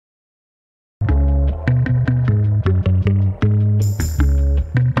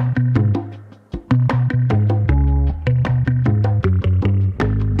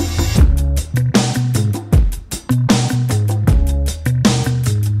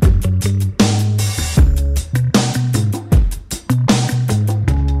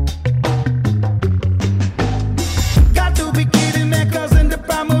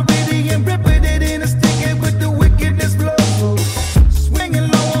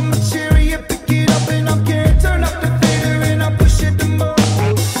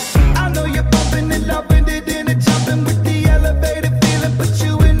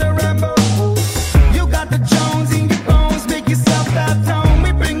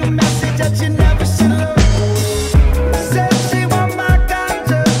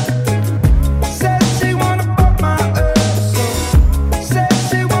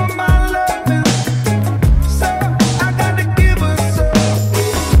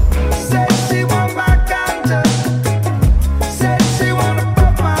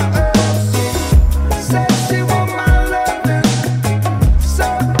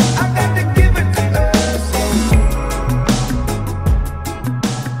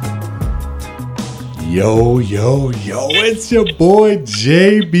Yo, it's your boy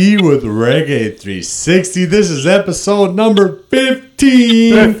JB with Reggae 360. This is episode number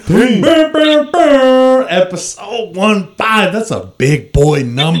 15. Episode 15. That's a big boy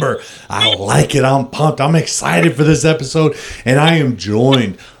number. I like it. I'm pumped. I'm excited for this episode. And I am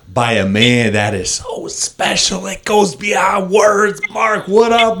joined by a man that is so special. It goes beyond words. Mark,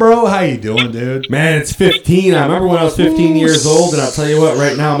 what up, bro? How you doing, dude? Man, it's 15. I remember when I was 15 years old, and I'll tell you what,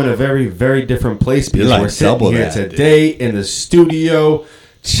 right now I'm in a very, very different place because You're like we're sitting double here that, today in the studio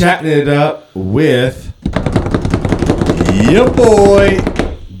chatting it up with Your boy,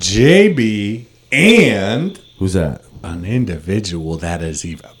 JB, and who's that? an individual that is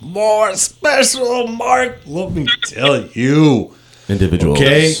even more special, Mark. Let me tell you. Individuals.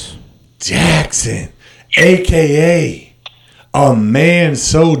 Okay? Jackson, a.k.a. a man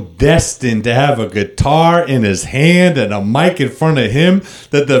so destined to have a guitar in his hand and a mic in front of him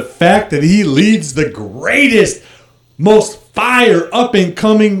that the fact that he leads the greatest, most fire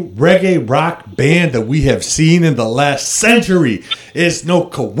up-and-coming reggae rock band that we have seen in the last century is no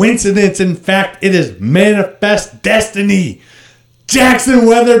coincidence. In fact, it is manifest destiny. Jackson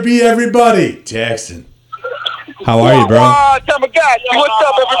Weatherby, everybody. Jackson. How are you, bro? Time of God. What's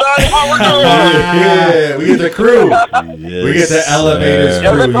up, everybody? How we doing? Yeah, we get the crew. Yes, We get the elevators sir.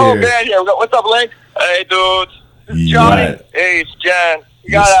 Yeah, we got crew the whole here. band here. What's up, Link? Hey, dudes. This is Johnny. Yeah. Hey, it's Jan.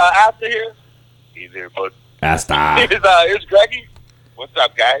 You got Asta here? He's here, bud. Asta. Here's Greggy. What's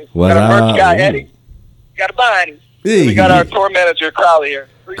up, guys? What got our up? merch guy, Eddie. Got a Bonnie. Hey. We got our tour manager, Crowley, here.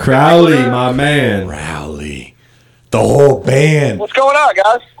 Crowley, my man. Rowley. The whole band. What's going on,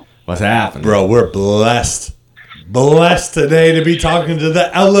 guys? What's happening? Bro, we're blessed. Blessed today to be talking to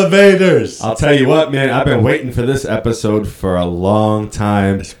the elevators. I'll tell you what, man. I've been waiting for this episode for a long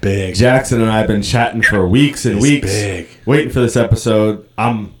time. It's big. Jackson and I have been chatting for weeks and It's weeks, big. waiting for this episode.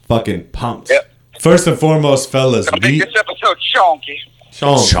 I'm fucking pumped. Yep. First and foremost, fellas, Gonna we make this episode chonky.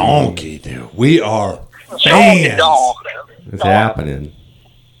 chonky, dude. We are Chonky fans. dog. It's happening.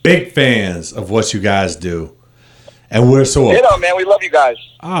 Big fans of what you guys do. And we're so You know, man, we love you guys.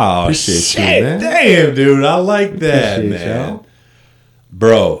 oh Appreciate you, shit, man. damn, dude, I like that, Appreciate man. y'all.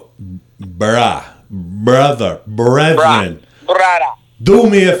 Bro, brother, brethren. Brada. Do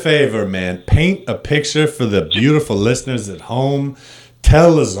me a favor, man. Paint a picture for the beautiful listeners at home.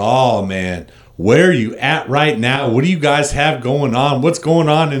 Tell us all, man. Where are you at right now? What do you guys have going on? What's going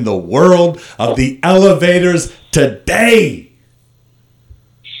on in the world of the elevators today?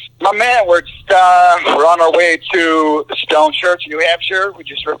 My man, we're on our way to the Stone Church in New Hampshire. We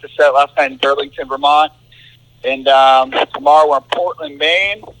just ripped a set last night in Burlington, Vermont. And tomorrow we're in Portland,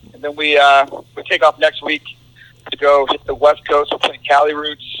 Maine. And then we take off next week to go hit the West Coast. We're playing Cali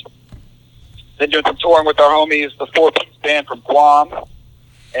Roots. Then doing some touring with our homies, the 4-piece band from Guam.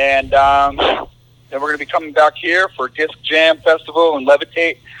 And then we're going to be coming back here for Disc Jam Festival and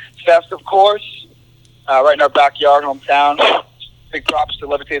Levitate Fest, of course, right in our backyard, hometown. Big props to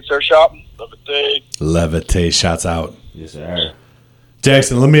Levitate Surf Shop. Levitate. Levitate, shouts out. Yes, sir.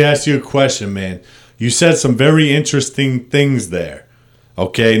 Jackson, let me ask you a question, man. You said some very interesting things there.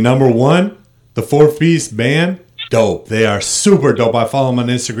 Okay, number one, the 4-piece band, dope. They are super dope. I follow them on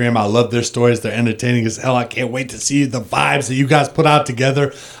Instagram. I love their stories. They're entertaining as hell. I can't wait to see the vibes that you guys put out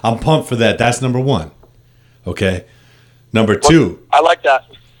together. I'm pumped for that. That's number one. Okay. Number two. I like that.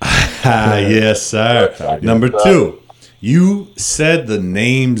 Yes, sir. Number two. You said the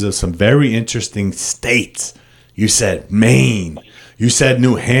names of some very interesting states. You said Maine. You said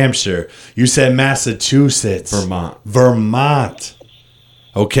New Hampshire. You said Massachusetts. Vermont.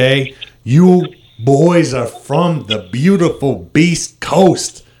 Okay? You boys are from the beautiful Beast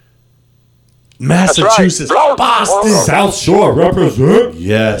Coast. Massachusetts, right. Boston. South Shore represent.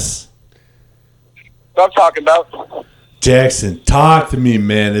 Yes. What I'm talking about. Jackson, talk to me,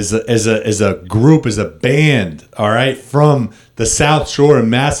 man. As a group, as a band, all right, from the South Shore in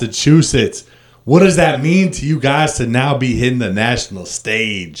Massachusetts, what does that mean to you guys to now be hitting the national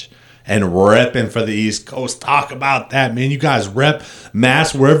stage and repping for the East Coast? Talk about that, man. You guys rep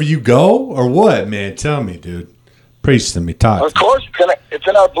Mass wherever you go, or what, man? Tell me, dude. Preach to me. Talk. Of course, it's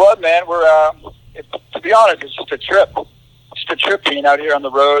in our blood, man. We're to be honest, it's just a trip. Just a trip being out here on the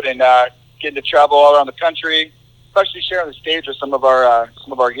road and getting to travel all around the country, especially sharing the stage with some of our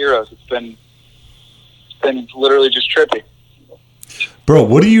heroes. It's been literally just trippy. Bro,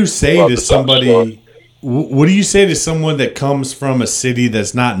 what do you say Love to the South Shore. somebody? What do you say to someone that comes from a city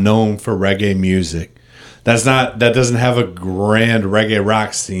that's not known for reggae music? That doesn't have a grand reggae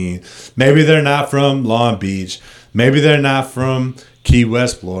rock scene. Maybe they're not from Long Beach. Maybe they're not from Key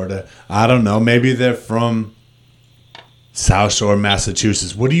West, Florida. I don't know. Maybe they're from South Shore,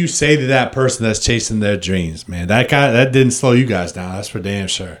 Massachusetts. What do you say to that person that's chasing their dreams, man? That didn't slow you guys down. That's for damn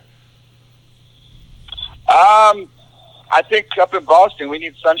sure. I think up in Boston, we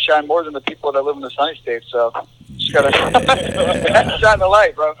need sunshine more than the people that live in the sunny state. So just gotta shine the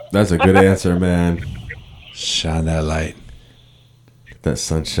light, bro. That's a good answer, man. Shine that light. That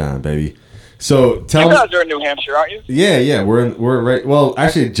sunshine, baby. So You tell me. guys are in New Hampshire, aren't you? Yeah, we're right. Well,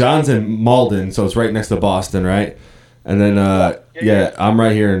 actually, John's in Malden, so it's right next to Boston, right? And then, I'm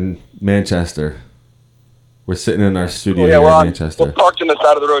right here in Manchester. We're sitting in our studio here in Manchester. We're parked on the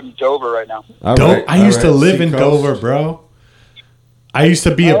side of the road in Dover right now. All I right, used to all right. live in Seacoast. Dover, bro. I used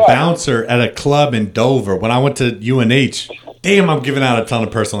to be a bouncer at a club in Dover when I went to UNH. Damn, I'm giving out a ton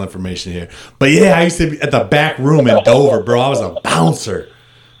of personal information here. But yeah, I used to be at the back room in Dover, bro. I was a bouncer.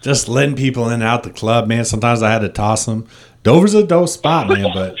 Just letting people in and out the club, man. Sometimes I had to toss them. Dover's a dope spot,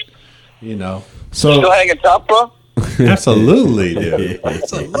 man, but, you know. Still hanging tough, bro? Absolutely, dude.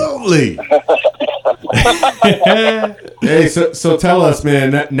 Absolutely. Hey, so tell us,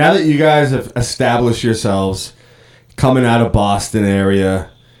 man, now that you guys have established yourselves coming out of Boston area,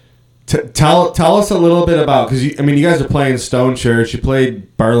 tell us a little bit about, because you guys are playing Stone Church, you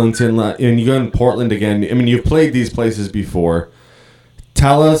played Burlington, and you go in Portland again. I mean, you've played these places before.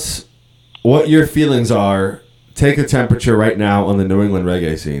 Tell us what your feelings are. Take a temperature right now on the New England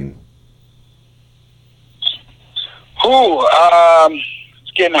reggae scene.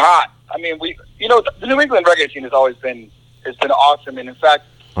 It's getting hot. I mean, the New England reggae scene has been awesome, and in fact,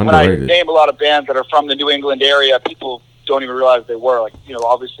 Underrated. when I name a lot of bands that are from the New England area, people don't even realize they were. Like,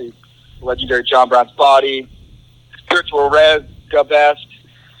 obviously, legendary John Brown's Body, Spiritual Res, Gabest,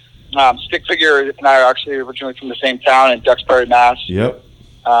 Stick Figure and I are actually originally from the same town in Duxbury, Mass. Yep.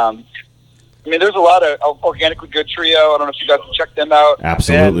 There's a lot of Organically Good Trio. I don't know if you guys can check them out.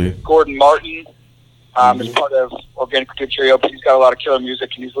 Absolutely. And Gordon Martin is part of Organically Good Trio, but he's got a lot of killer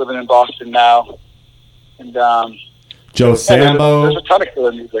music, and he's living in Boston now. And Joe Sambo. There's a ton of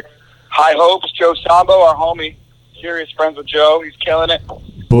killer music. High Hopes, Joe Sambo, our homie. Serious friends with Joe. He's killing it.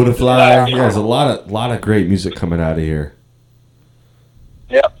 Buddhafly. Yeah, there's a lot of great music coming out of here.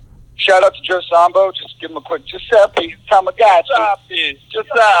 Yep. Shout out to Joe Sambo. Just give him a quick Giuseppe. Tamagotchi.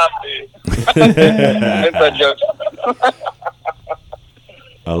 Giuseppe. Inside jokes.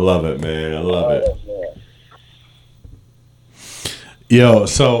 I love it, man. I love it. Yo,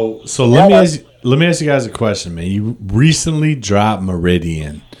 so let me ask you guys a question, man. You recently dropped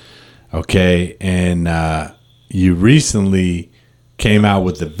Meridian, okay, and you recently came out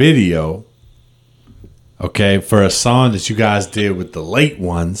with the video, okay, for a song that you guys did with the Late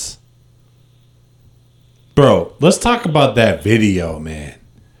Ones. Bro, let's talk about that video, man.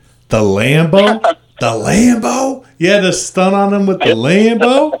 The Lambo? The Lambo? Yeah, the stunt on him with the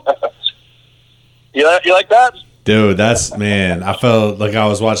Lambo? You like that? Dude, man, I felt like I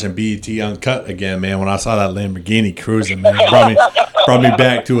was watching BET Uncut again, man, when I saw that Lamborghini cruising, man. Brought me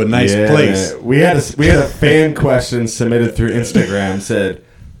back to a nice place. Man. We had a fan question submitted through Instagram, said,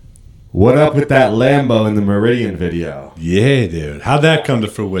 "What up with that Lambo in the Meridian video?" Yeah, dude. How'd that come to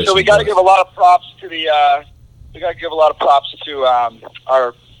fruition? So we got to give a lot of props to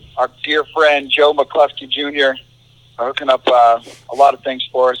our dear friend Joe McCluskey Jr. hooking up a lot of things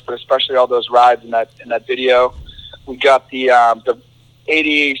for us, but especially all those rides in that video. We got the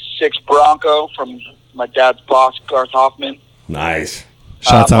 '86 Bronco from my dad's boss, Garth Hoffman. Nice.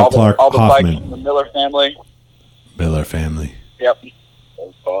 Shouts out Clark all the Hoffman. bikes from the Miller family. Miller family. Yep. It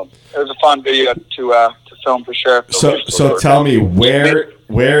was a fun video to film for sure. So tell me,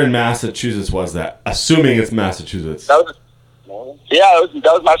 where in Massachusetts was that? Assuming it's Massachusetts. That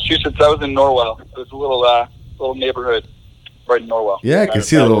was Massachusetts. That was in Norwell. It was a little neighborhood right in Norwell. Yeah, I can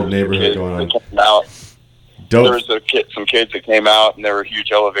see a little neighborhood going on. There was some kids that came out, and they were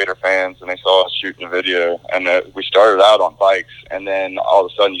huge Elevator fans, and they saw us shooting a video. And we started out on bikes, and then all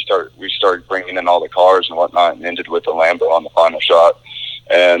of a sudden we started bringing in all the cars and whatnot, and ended with the Lambo on the final shot.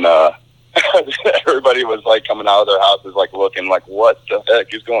 And everybody was like coming out of their houses, like looking like, what the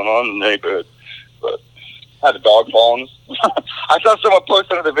heck is going on in the neighborhood? But I had a dog following us. I saw someone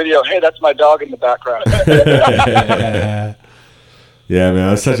post under the video, "Hey, that's my dog in the background." Yeah, man,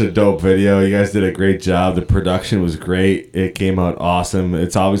 it was such a dope video. You guys did a great job. The production was great. It came out awesome.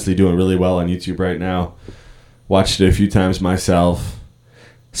 It's obviously doing really well on YouTube right now. Watched it a few times myself.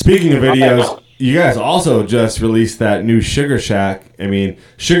 Speaking of videos, you guys also just released that new Sugar Shack. I mean,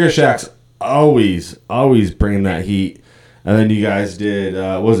 Sugar Shack's always bringing that heat. And then you guys did,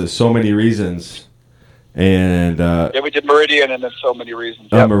 So Many Reasons? And we did Meridian, and then So Many Reasons.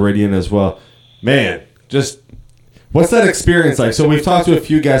 Meridian as well. Man, just What's that experience like? So we've talked to a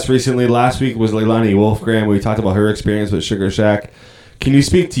few guests recently. Last week was Leilani Wolfgram. We talked about her experience with Sugar Shack. Can you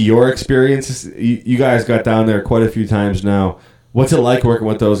speak to your experiences? You guys got down there quite a few times now. What's it like working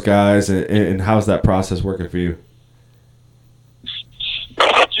with those guys, and how's that process working for you?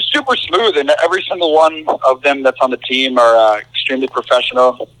 Just super smooth, and every single one of them that's on the team are extremely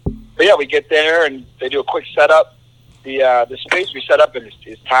professional. But yeah, we get there and they do a quick setup. The space we set up in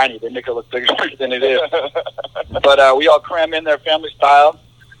is tiny. They make it look bigger than it is. But we all cram in there family style,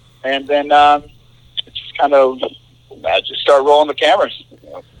 and then just kind of just start rolling the cameras.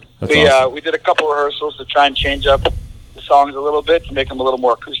 That's awesome. We did a couple rehearsals to try and change up the songs a little bit to make them a little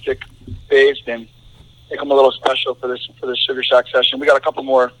more acoustic based and make them a little special for this Sugar Shack session. We got a couple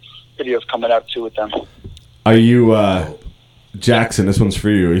more videos coming out too with them. Are you Jackson? This one's for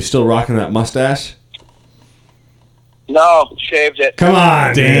you. Are you still rocking that mustache? No, shaved it. Come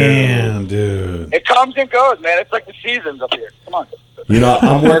on, Damn, dude. It comes and goes, man. It's like the seasons up here. Come on. You know,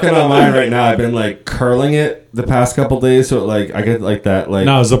 I'm working on mine right now. I've been like curling it the past couple days, so like I get like that. Like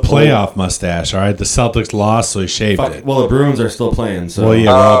No, it was a playoff mustache, all right? The Celtics lost, so he shaved it. Well, the Bruins are still playing, so Well,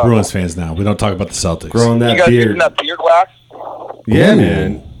 yeah, we're all Bruins fans now. We don't talk about the Celtics. growing You that guys beard. using that beard wax? Yeah, Ooh.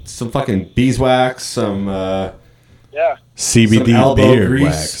 man. Some fucking beeswax, some Yeah. CBD some elbow beard grease,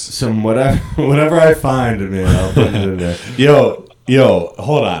 wax. some whatever I find, man. I'll put it in there. Yo,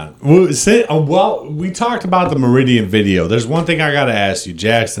 hold on. Well, we talked about the Meridian video. There's one thing I got to ask you,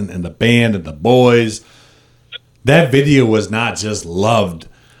 Jackson, and the band and the boys. That video was not just loved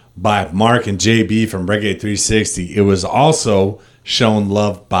by Mark and JB from Reggae 360. It was also shown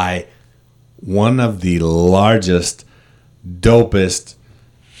love by one of the largest, dopest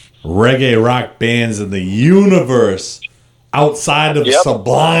reggae rock bands in the universe outside of Yep.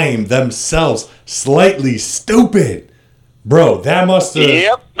 Sublime themselves. Slightly Stupid. Bro, that must have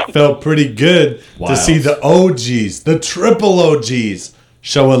Yep. felt pretty good to Wild. see the OGs, the triple OGs,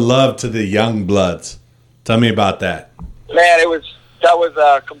 showing love to the young bloods. Tell me about that. Man, that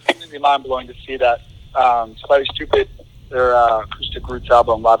was completely mind blowing to see that. Slightly Stupid, their acoustic roots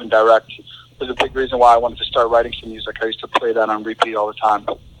album, Live and Direct, was a big reason why I wanted to start writing some music. I used to play that on repeat all the time,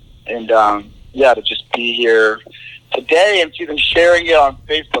 and to just be here today and see them sharing it on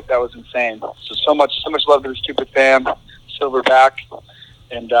Facebook, that was insane. So much love to the Stupid fam, Silverback,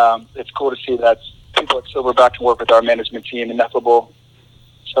 and it's cool to see that people at Silverback can work with our management team, Ineffable.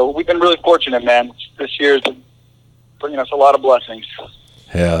 So we've been really fortunate, man. This year's been bringing us a lot of blessings.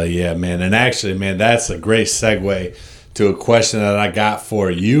 Hell yeah, man. And actually, man, that's a great segue to a question that I got for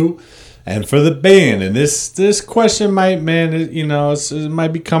you and for the band. And this question might, man, it might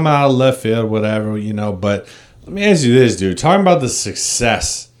be coming out of left field, whatever, but let me ask you this, dude. Talking about the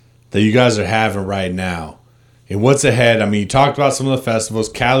success that you guys are having right now and what's ahead. I mean, you talked about some of the festivals,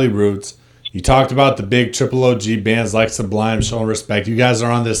 Cali Roots. You talked about the big triple OG bands like Sublime showing respect. You guys are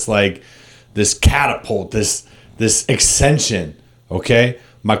on this catapult, this ascension, okay?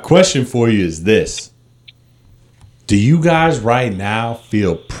 My question for you is this. Do you guys right now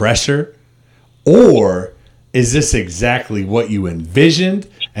feel pressure, or is this exactly what you envisioned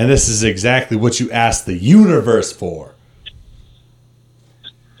and this is exactly what you asked the universe for?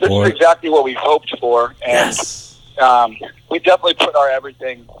 This is exactly what we hoped for, and we definitely put our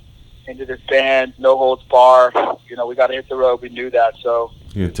everything into this band, no holds bar. We got to hit the road. We knew that, so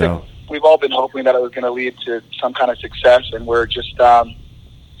You can tell. we've all been hoping that it was going to lead to some kind of success, and we're just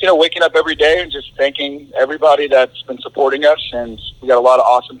waking up every day and just thanking everybody that's been supporting us, and we got a lot of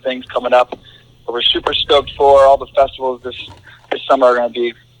awesome things coming up that we're super stoked for. All the festivals this summer are going to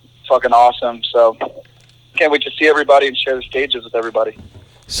be fucking awesome, so can't wait to see everybody and share the stages with everybody.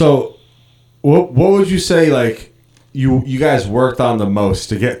 So, what would you say, like, you guys worked on the most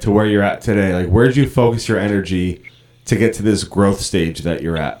to get to where you're at today? Like, where did you focus your energy to get to this growth stage that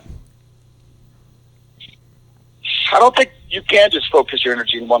you're at? I don't think you can just focus your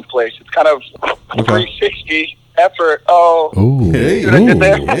energy in one place. It's kind of 360 effort. Oh, Ooh, Hey, I did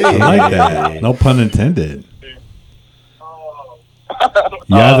there? I like that. No pun intended.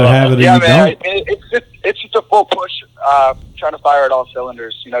 You either have it or yeah, you man. don't. It's just a full push. Trying to fire at all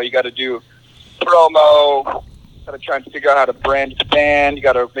cylinders. You got to do promo. Got to try and figure out how to brand the band. You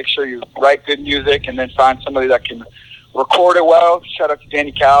got to make sure you write good music, and then find somebody that can record it well. Shout out to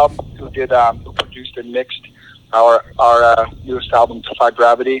Danny Calb, who produced and mixed our newest album, Defy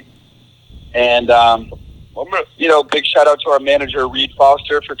Gravity. And big shout out to our manager Reed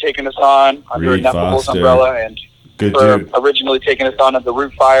Foster for taking us on under Reed Ineffable's Foster. umbrella, and Good for dude. originally taking us on at the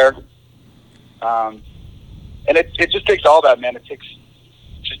Root Fire. And it just takes all that, man. It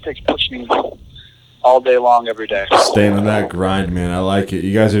just takes pushing all day long, every day. Staying on that grind, man. I like it.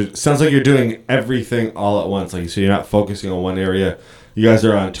 You guys are. Sounds like you're doing everything all at once. Like, so you're not focusing on one area. You guys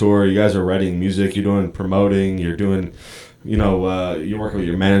are on tour. You guys are writing music. You're doing promoting. You're doing, you're working with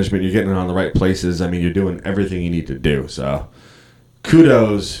your management. You're getting it on the right places. I mean, you're doing everything you need to do. So,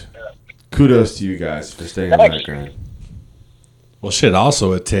 kudos to you guys for staying on that grind. Well, shit.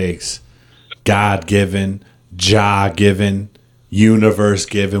 Also, it takes God-given, Jah-given,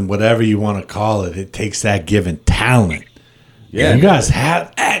 universe-given, whatever you want to call it. It takes that given talent. Yeah, And you guys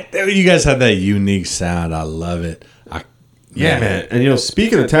have that unique sound. I love it. Yeah, man. And,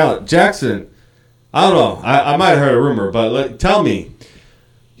 speaking of talent, Jackson, I don't know. I might have heard a rumor, but tell me,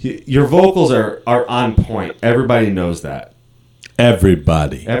 your vocals are on point. Everybody knows that.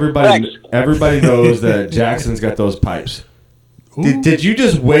 Everybody knows that Jackson's got those pipes. Did you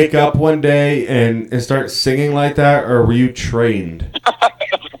just wake up one day and start singing like that, or were you trained?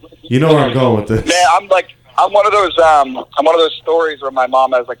 You know where I'm going with this. Man, I'm one of those stories where my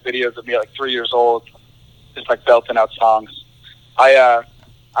mom has like videos of me at like 3 years old, just like belting out songs. I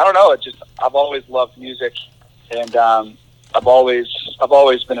don't know. I've always loved music, and I've always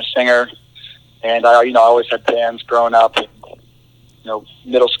been a singer, and I always had bands growing up, and,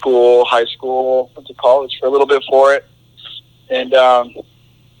 middle school, high school, went to college for a little bit for it, and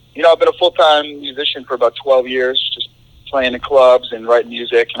I've been a full-time musician for about 12 years, just playing in clubs and writing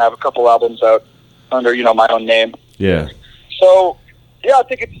music, and I have a couple albums out under my own name. Yeah. So. Yeah, I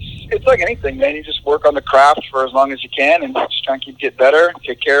think it's like anything, man. You just work on the craft for as long as you can and just try and keep getting better,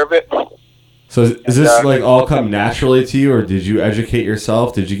 take care of it. So is this like all come naturally to you, or did you educate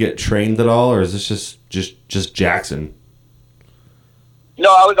yourself? Did you get trained at all, or is this just Jackson? No,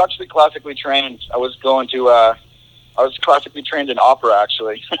 I was actually classically trained. I was classically trained in opera,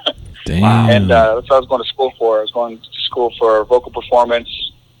 actually. Damn. And that's what I was going to school for. I was going to school for vocal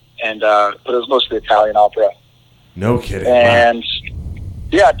performance, but it was mostly Italian opera. No kidding. And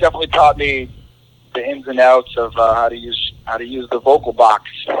yeah, it definitely taught me the ins and outs of how to use the vocal box.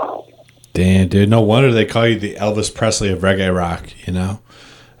 Damn, dude. No wonder they call you the Elvis Presley of reggae rock, Is that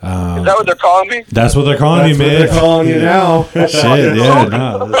what they're calling me? That's what they're calling you, man. They're calling you now. Shit, yeah,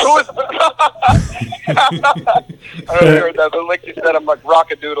 no. I don't hear that, but like you said, I'm like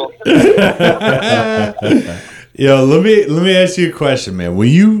rockadoodle. Yo, let me ask you a question, man.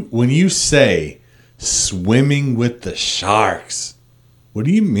 When you say swimming with the sharks, what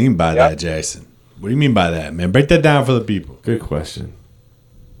do you mean by that, Jason? What do you mean by that, man? Break that down for the people. Good question.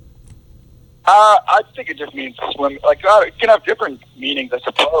 I think it just means swim. Like it can have different meanings, I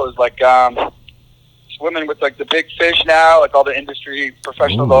suppose. Like swimming with like the big fish now, like all the industry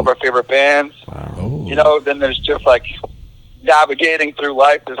professionals, all of our favorite bands. Wow. Then there's just like navigating through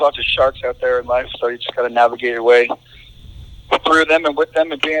life. There's lots of sharks out there in life, so you just got to navigate your way through them and with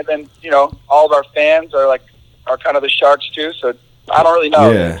them, and then all of our fans are kind of the sharks too. So I don't really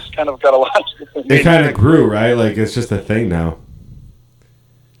know. Yeah. It's kind of got a lot of different It kind of grew, right? Like it's just a thing now.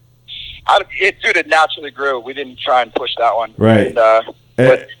 It naturally grew. We didn't try and push that one. Right. But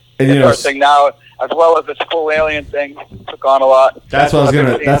it's our thing now, as well as this full alien thing took on a lot. That's what I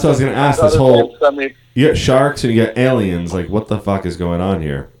was gonna ask. This whole you got sharks and you got aliens. Like, what the fuck is going on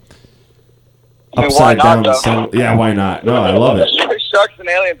here? I mean, Upside why down. not, Yeah, why not? No, I love it. Sharks and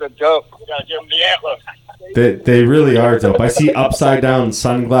aliens are dope. You gotta give them the antler. They really are dope. I see upside down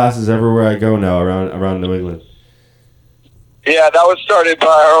sunglasses everywhere I go now around New England. Yeah, that was started by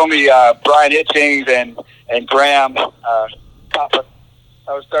our homie Brian Hitchings and Graham Coppa.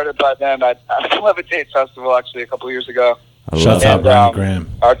 That was started by them at Levitate Festival actually a couple of years ago. Shouts out Brian Graham.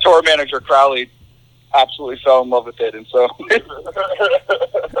 Our tour manager Crowley absolutely fell in love with it, and so.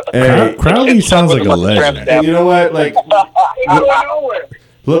 Hey, Crowley sounds like a legend. And you know what? Like,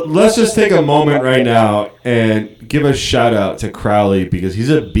 let's just take a moment right now and give a shout out to Crowley because he's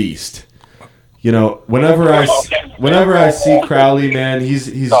a beast. Whenever I see Crowley, man, he's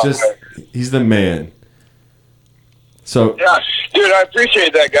the man. So yeah, dude, I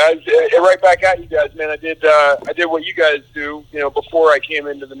appreciate that, guys. Right back at you guys, man. I did what you guys do, before I came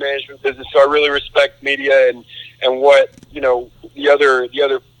into the management business. So I really respect media and what the other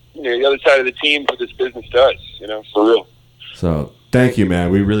side of the team for this business does. For real. So thank you,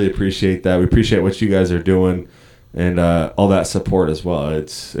 man. We really appreciate that. We appreciate what you guys are doing and all that support as well.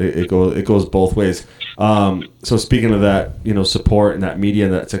 It goes both ways. So speaking of that, support and that media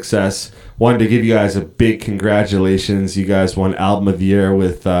and that success, wanted to give you guys a big congratulations. You guys won Album of the Year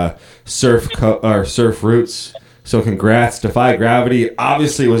with Surf Roots. So congrats. Defy Gravity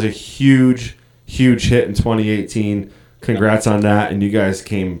obviously was a huge hit in 2018. Congrats on that, and you guys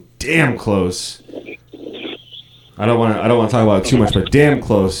came damn close. I don't want to talk about it too much, but damn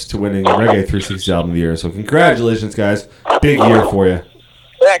close to winning Reggae 360 Album of the Year. So congratulations, guys! Big year for you.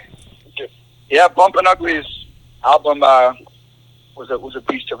 Thanks. Yeah, Bumpin' Ugly's album was a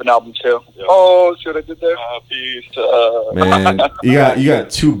beast of an album too. Yeah. Oh, see what I did there? Beast. Man, you got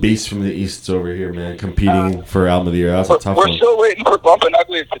two beasts from the East over here, man, competing for Album of the Year. That's a tough one. We're still waiting for Bumpin'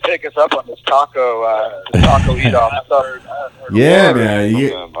 Uglies to take us up on this taco eat-off stuff. Yeah, man.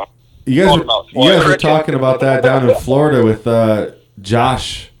 You guys were talking about that down in Florida with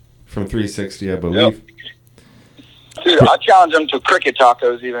Josh from 360, I believe. Yep. Dude, I challenge him to cricket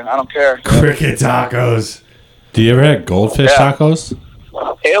tacos even. I don't care. Cricket tacos. Do you ever had goldfish tacos?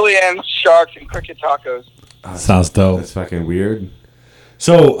 Aliens, sharks, and cricket tacos. Sounds dope. That's fucking weird.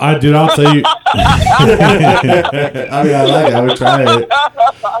 So, dude, I'll tell you. I mean, I like it. I would try it.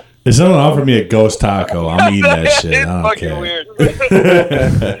 If someone offered me a ghost taco, I'm eating that shit. It's I don't fucking care. weird.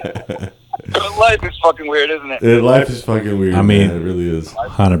 Life is fucking weird, isn't it? Life is fucking weird. I mean, man. It really is.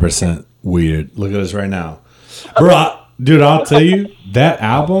 100% weird. Look at us right now. Bro, dude, I'll tell you, that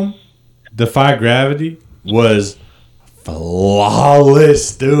album, Defy Gravity, was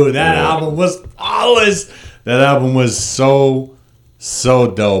flawless, dude. That album was flawless. That album was so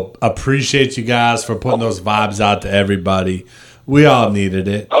dope. Appreciate you guys for putting those vibes out to everybody. We all needed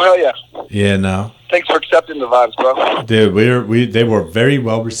it. Oh, hell yeah. Yeah, no. Thanks for accepting the vibes, bro. Dude, they were very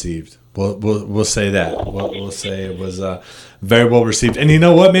well received. We'll say that. We'll say it was very well received. And you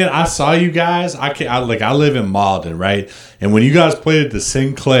know what, man? I saw you guys. I live in Malden, right? And when you guys played at the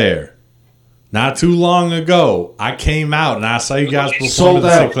Sinclair not too long ago, I came out and I saw you guys perform at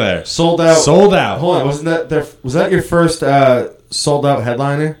the Sinclair. Sold out. Hold on, was that your first sold out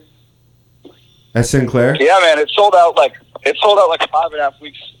headliner at Sinclair? Yeah, man, it sold out like 5.5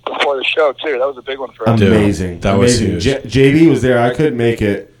 weeks before the show too. That was a big one for us. Amazing. Dude, that was huge. JB was there. I couldn't make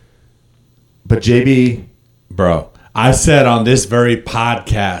it, but JB, bro, I said on this very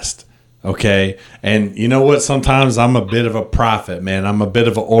podcast, okay, and you know what? Sometimes I'm a bit of a prophet, man. I'm a bit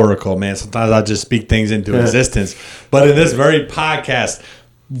of an oracle, man. Sometimes I just speak things into existence. But in this very podcast,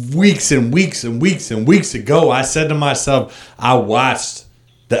 weeks and weeks and weeks and weeks ago, I said to myself, I watched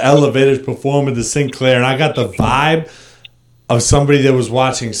the Elevators perform at the Sinclair, and I got the vibe of somebody that was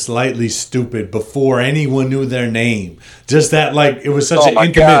watching Slightly Stupid before anyone knew their name. Just that, like, it was such an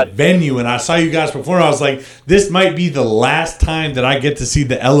intimate venue, and I saw you guys perform. I was like, this might be the last time that I get to see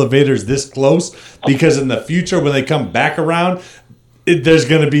the Elevators this close, because in the future, when they come back around, you guys are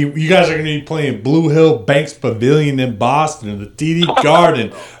going to be playing Blue Hill Banks Pavilion in Boston, or the TD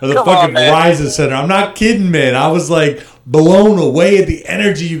Garden, or the fucking Verizon Center. I'm not kidding, man. I was like blown away at the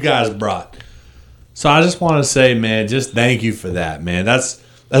energy you guys brought. So I just want to say, man, just thank you for that, man. That's,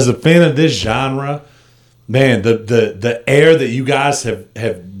 as a fan of this genre, man, the air that you guys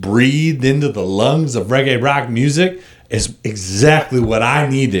have breathed into the lungs of reggae rock music is exactly what I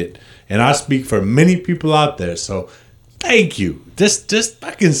needed. And I speak for many people out there. So thank you. Just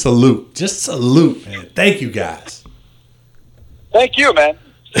fucking salute. Just salute, man. Thank you, guys. Thank you, man.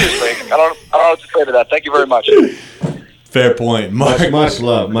 Seriously, I don't know what to say to that. Thank you very much. Fair point. Much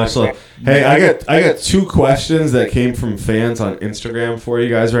love. Hey, I got two questions that came from fans on Instagram for you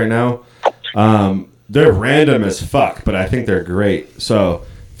guys right now. They're random as fuck, but I think they're great. So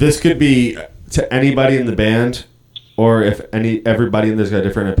this could be to anybody in the band, or if everybody in there's got a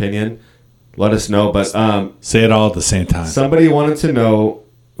different opinion, let us know. But say it all at the same time. Somebody wanted to know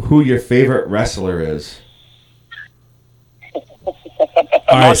who your favorite wrestler is.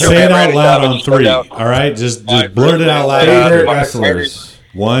 All right, say it out loud on 3. All right, just blurt it out loud. Favorite wrestlers.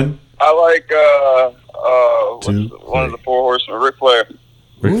 1. I like 2. One of the 4 horsemen, Ric Flair.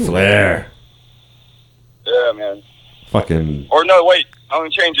 Ric Flair. Yeah, man. Fucking. Or no, wait, I'm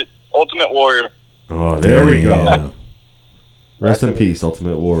gonna change it. Ultimate Warrior. Oh, there we go. Rest in peace,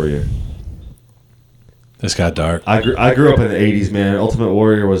 Ultimate Warrior. This got dark. I grew up in the 80s, man. Ultimate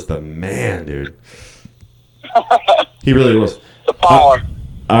Warrior was the man, dude. He really was. The power.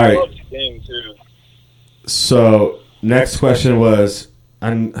 All right. I love Sting, too. So, next question was,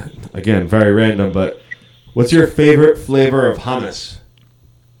 and again, very random, but what's your favorite flavor of hummus?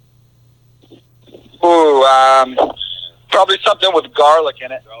 Ooh, probably something with garlic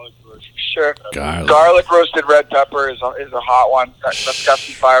in it. Sure. Garlic roasted red pepper is a hot one. That's got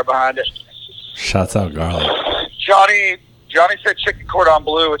some fire behind it. Shouts out garlic. Johnny said chicken cordon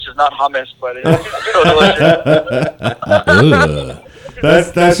bleu, which is not hummus, but it's so delicious.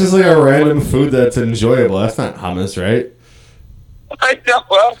 That's just like a random food that's enjoyable. That's not hummus, right? I know.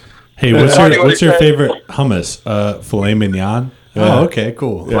 Well, hey, what's your favorite hummus? Filet mignon. Yeah. Oh, okay,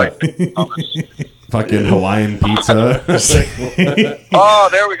 cool. Yeah. Fucking Hawaiian pizza. oh,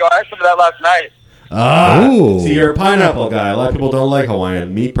 there we go. I had some of that last night. Ooh. See, you're a pineapple guy. A lot of people don't like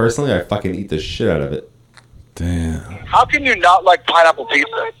Hawaiian. Me personally, I fucking eat the shit out of it. Damn. How can you not like pineapple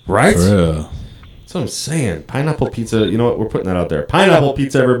pizza? Right? For real. That's what I'm saying. Pineapple pizza. You know what? We're putting that out there. Pineapple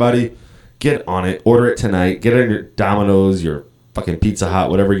pizza, everybody. Get on it. Order it tonight. Get it in your Domino's, your fucking Pizza Hut,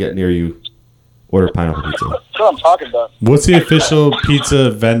 whatever you get near you. Order pineapple pizza. That's what I'm talking about. What's the official pizza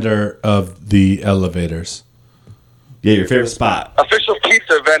vendor of the elevators? Yeah, your favorite spot. Official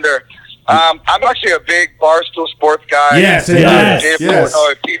pizza vendor. I'm actually a big Barstool Sports guy. Yes, yes.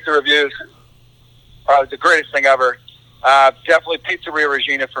 Pizza reviews. It's the greatest thing ever. Definitely Pizzeria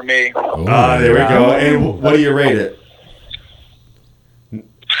Regina for me. There we go. And what do you rate it?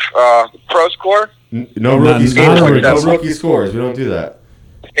 Pro score, No rookie scores. No rookie scores. We don't do that.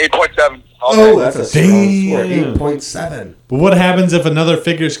 8.7. Oh, that's a strong score. 8.7. But what happens if another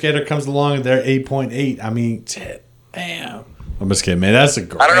figure skater comes along and they're 8.8? I mean, shit, damn. I'm just kidding, man. That's a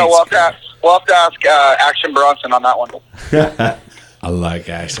great I don't know. We'll have to ask Action Bronson on that one. I like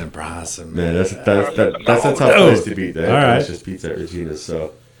Action Bronson, Man, that's a tough place to beat. That All right. It's just pizza at Regina's.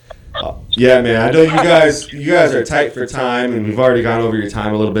 So, yeah, man. I know you guys are tight for time, and we've already gone over your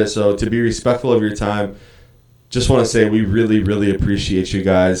time a little bit. So, to be respectful of your time, just want to say we really, really appreciate you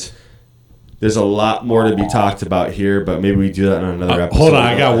guys. There's a lot more to be talked about here, but maybe we do that on another episode. Hold on,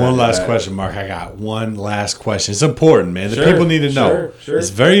 I got one last question, Mark. I got one last question. It's important, man. The people need to know. Sure. It's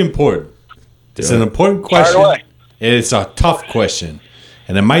very important. It's an important question. Fire away. It's a tough question.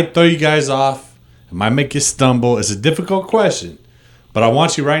 And it might throw you guys off. It might make you stumble. It's a difficult question. But I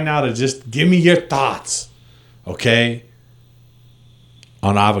want you right now to just give me your thoughts, okay,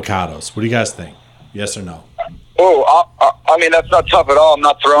 on avocados. What do you guys think? Yes or no? Oh, I mean, that's not tough at all. I'm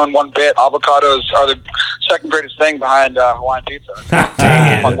not throwing one bit. Avocados are the second greatest thing behind Hawaiian pizza.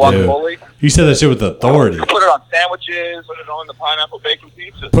 Damn, On dude. guacamole. You said that shit with authority. Put it on sandwiches. Put it on the pineapple bacon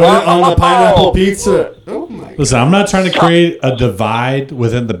pizza. Put it on the pineapple pizza. Oh my! Listen, I'm not trying to create a divide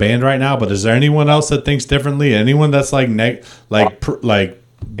within the band right now, but is there anyone else that thinks differently? Anyone that's like doesn't like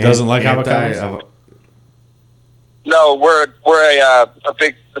avocados? No, we're a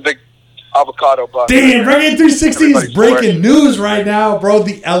big avocado bus. Damn, Reggae 360 is Everybody's breaking news right now, bro.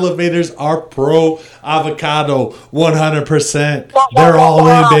 The elevators are pro avocado 100%. They're all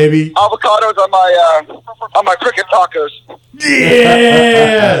in, baby. Avocados on my cricket tacos.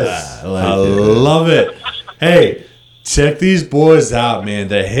 Yes, I I love it. Hey, check these boys out, man.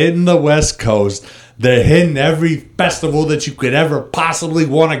 They're hitting the West Coast. They're hitting every festival that you could ever possibly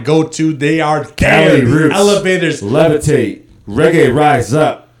want to go to. They are Cali there. Roots. Elevators. Levitate, Reggae Rise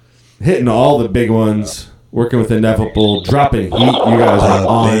Up, hitting all the big ones, working with Ineffable, dropping heat. You guys are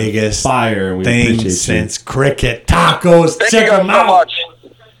on biggest fire, and we Thing appreciate since cricket tacos. Thank Check you guys them so out. much.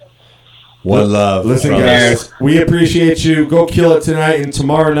 One love. Listen, brothers. guys, we appreciate you. Go kill it tonight, and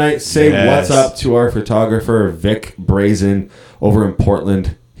tomorrow night, say Yes. what's up to our photographer, Vic Brazen, over in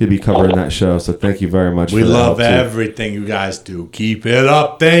Portland. He'll be covering that show, so thank you very much. We for the love help, too. everything you guys do. Keep it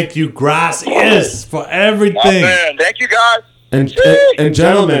up. Thank you, gracias, for Oh, everything. man. Thank you guys. And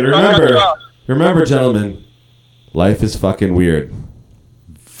gentlemen, remember, gentlemen, life is fucking weird.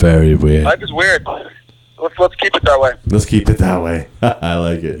 Very weird. Life is weird. Let's keep it that way. Let's keep it that way. I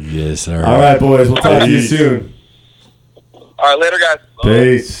like it. Yes, sir. All right, boys. We'll talk to you Peace. soon. All right, later, guys.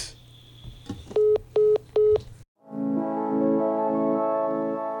 Peace.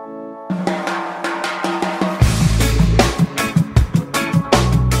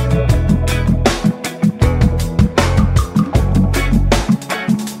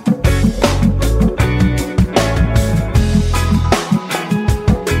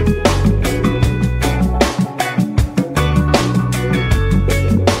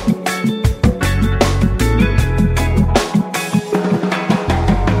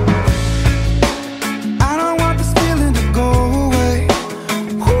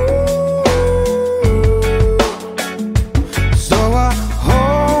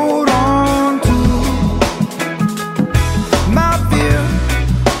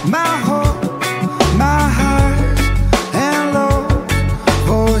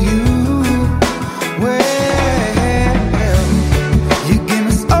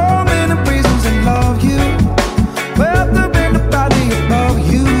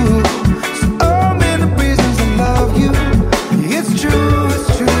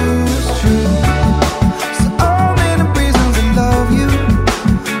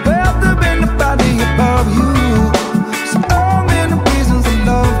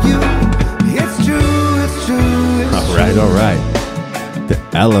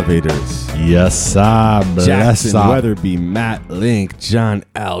 Elevators. Yes, sir. Jackson Weatherby, Matt Link, John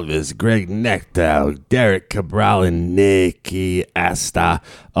Alves, Greg Nectar, Derek Cabral, and Nikki Asta,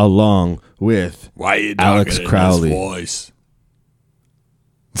 along with Why you Alex Crowley. Voice?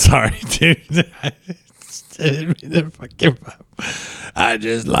 Sorry, dude. I didn't mean to fucking. I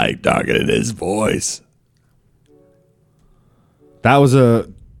just like talking in his voice. That was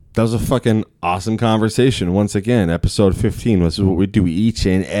a fucking awesome conversation. Once again, episode 15 was what we do each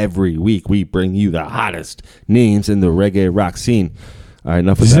and every week. We bring you the hottest names in the reggae rock scene. All right,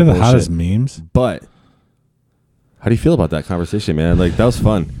 enough of These that are the bullshit. hottest memes. But how do you feel about that conversation, man? Like, that was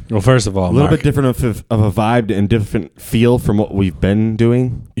fun. Well, first of all, A little Mark, bit different of a vibe and different feel from what we've been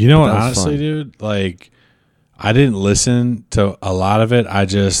doing. You know what? That was Honestly, fun. dude, like, I didn't listen to a lot of it. I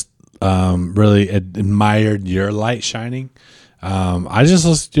just really admired your light shining. I just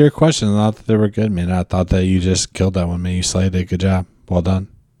listened to your questions and thought that they were good, man. I thought that you just killed that one, man. You slayed it. Good job. Well done.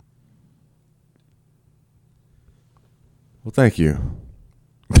 Well, thank you.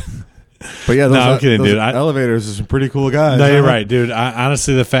 But yeah, those, No, I'm kidding, those dude. Elevators are some pretty cool guys. No, you're huh? right, dude.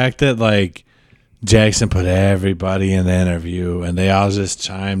 Honestly, the fact that, like, Jackson put everybody in the interview and they all just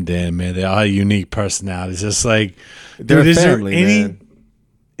chimed in, man. They all had unique personalities. Just like, They're dude, family, man.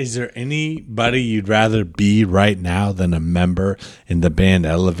 Is there anybody you'd rather be right now than a member in the band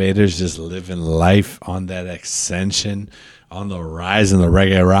Elevators, just living life on that ascension, on the rise in the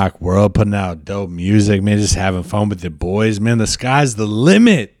reggae rock world, putting out dope music, man, just having fun with your boys, man. The sky's the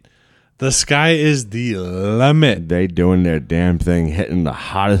limit. The sky is the limit. They doing their damn thing, hitting the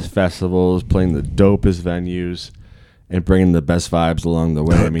hottest festivals, playing the dopest venues, and bringing the best vibes along the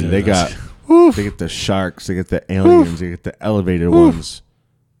way. I mean, dude, they get the sharks, they get the aliens, they get the elevated ones.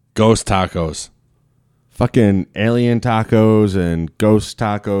 Ghost tacos. Fucking alien tacos and ghost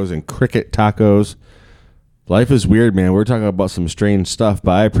tacos and cricket tacos. Life is weird, man. We're talking about some strange stuff,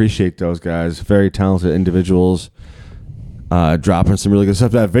 but I appreciate those guys. Very talented individuals. Dropping some really good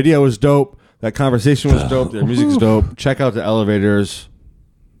stuff. That video was dope. That conversation was dope. Their music's dope. Check out the Elevators.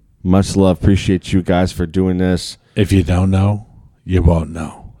 Much love. Appreciate you guys for doing this. If you don't know, you won't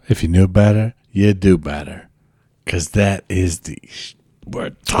know. If you knew better, you'd do better. Because that is the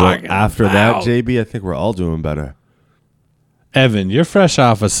we're talking After about. that, JB, I think we're all doing better. Evan, you're fresh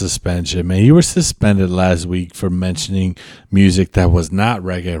off a suspension, man. You were suspended last week for mentioning music that was not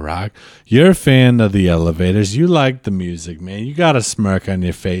reggae rock. You're a fan of the Elevators. You like the music, man. You got a smirk on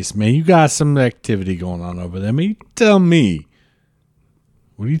your face, man. You got some activity going on over there. Man, you tell me.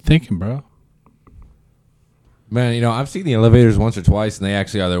 What are you thinking, bro? Man, I've seen the Elevators once or twice, and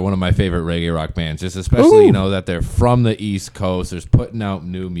they're one of my favorite reggae rock bands. Just especially, that they're from the East Coast. They're putting out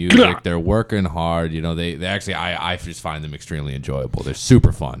new music. They're working hard. They actually, I just find them extremely enjoyable. They're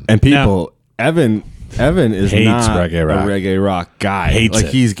super fun. And people, Evan is Hates not reggae rock. a reggae rock guy. Hates like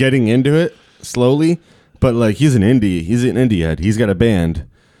it. He's getting into it slowly, but like he's an indie head. He's got a band.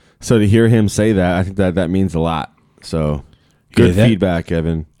 So to hear him say that, I think that means a lot. So good feedback,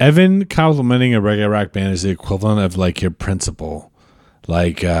 Evan. Evan complimenting a reggae rock band is the equivalent of like your principal,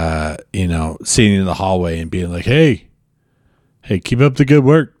 like seeing in the hallway and being like, "Hey, keep up the good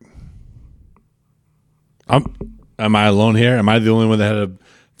work." Am I alone here? Am I the only one that had a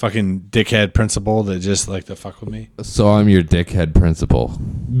fucking dickhead principal that just like to fuck with me? So I'm your dickhead principal.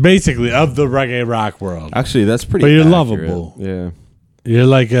 Basically, of the reggae rock world. Actually, that's pretty. But you're accurate. lovable. Yeah. You're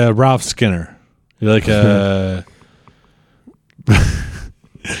like Ralph Skinner. You're like a.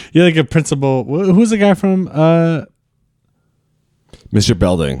 You're like a principal. Who's the guy from? Mr.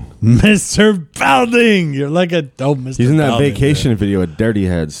 Belding. Mr. Belding. You're like a dope Mr. He's in that Belding, vacation video at Dirty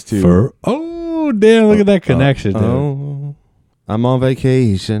Heads too. Oh damn! Look at that connection, dude. Oh, I'm on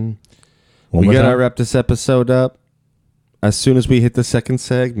vacation. One We more gotta time. wrap this episode up as soon as we hit the second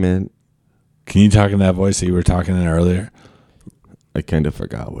segment. Can you talk in that voice that you were talking in earlier? I kind of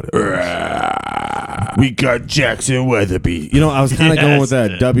forgot what it was. We got Jackson Weatherby. I was kind of going with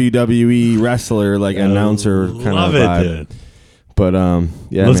that WWE wrestler, like announcer kind of Love vibe. it, dude. But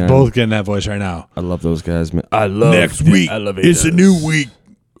yeah, Let's man, both get in that voice right now. I love those guys, man. I love Next the week, Elevators. it's a new week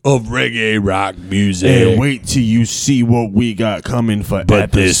of reggae rock music. And wait till you see what we got coming for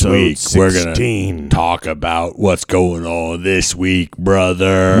But this episode week, 16. we're going to talk about what's going on this week,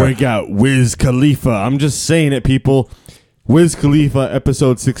 brother. We got Wiz Khalifa. I'm just saying it, people. Wiz Khalifa,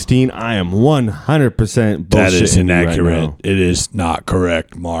 episode 16. I am 100% bullshitting That is you right inaccurate. now. It is not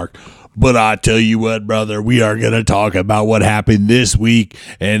correct, Mark. But I tell you what, brother, we are going to talk about what happened this week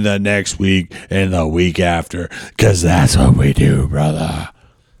and the next week and the week after, because that's what we do, brother.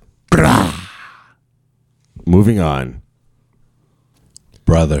 Moving on.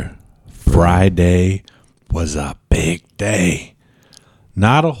 Brother, Friday was a big day.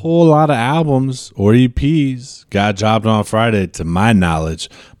 not a whole lot of albums or EPs got dropped on Friday to my knowledge,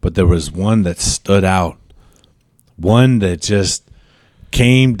 but there was one that stood out. One that just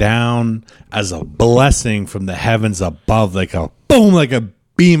came down as a blessing from the heavens above, like a boom, like a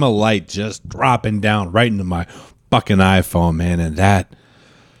beam of light just dropping down right into my fucking iPhone, man. And that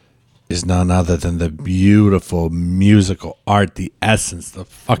is none other than the beautiful musical art, the essence, the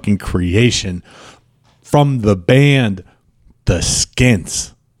fucking creation from the band The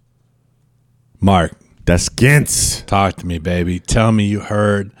Skints. Mark, The Skints. talk to me, baby. Tell me you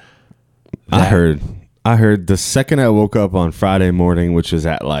heard that. I heard the second I woke up on Friday morning, which was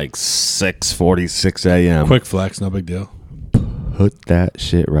at like 6:46 a.m. Quick flex, no big deal. Put that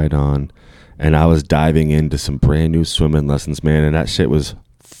shit right on, and I was diving into some brand new swimming lessons, man, and that shit was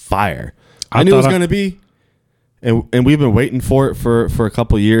fire. I knew it was going to be, and we've been waiting for it for a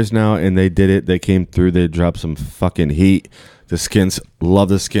couple years now, and they did it. They came through. They dropped some fucking heat. The Skints, love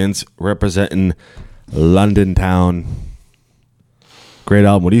the Skints, representing London town. Great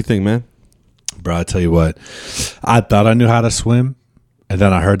album. What do you think, man? Bro, I tell you what, I thought I knew how to swim, and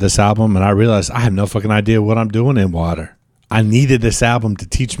then I heard this album, and I realized I have no fucking idea what I'm doing in water. I needed this album to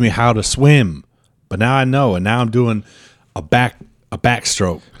teach me how to swim, but now I know, and now I'm doing a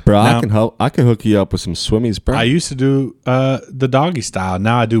backstroke. Bro, Now, I can hook you up with some swimmies, bro. I used to do the doggy style.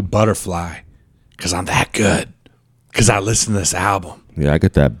 Now I do butterfly because I'm that good. Because I listen to this album. Yeah, I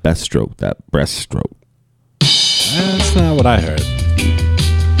get that best stroke, that breaststroke. That's not what I heard.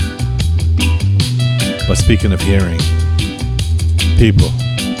 But speaking of hearing, people,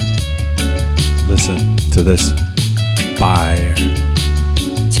 listen to this fire.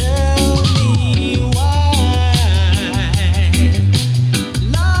 Tell me why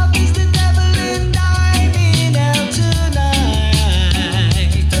love is the devil and I'm in hell tonight.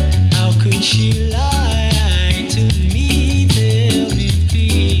 How could she lie to me? Tell me,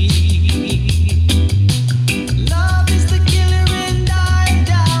 please. Love is the killer and I'm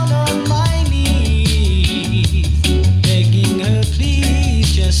down on my knees, begging her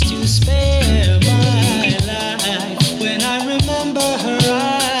please just to spare my life. When I remember her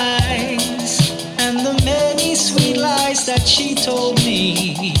eyes and the many sweet lies that she told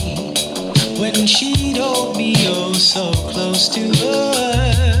me, when she'd hold me oh so close to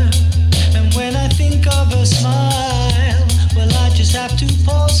her, and when I think of her smile, well I just have to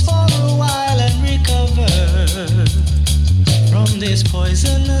pause for a while and recover from this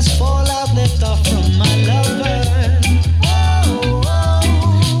poisonous fallout left off from my lover. Oh,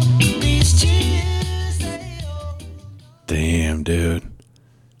 oh, these tears they Damn, dude.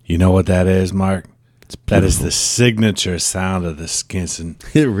 You know what that is, Mark? That is the signature sound of the Skints. And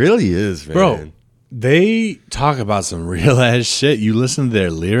It really is, man. bro, they talk about some real ass shit. You listen to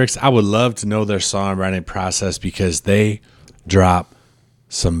their lyrics. I would love to know their songwriting process because they drop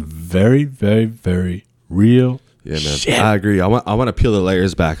some very, very, very real Yeah, man. shit. I agree. I want to peel the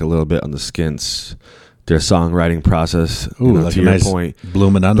layers back a little bit on the Skints, their songwriting process. Ooh, like to a your nice point,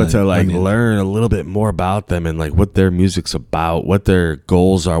 blooming onion. but to like onion. learn a little bit more about them and like what their music's about, what their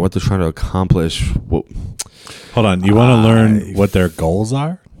goals are, what they're trying to accomplish. What, Hold on. You want to learn what their goals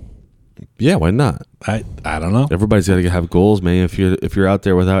are? yeah, why not? I don't know. Everybody's got to have goals, man. If you're out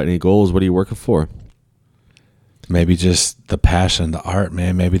there without any goals, what are you working for? Maybe just the passion, the art,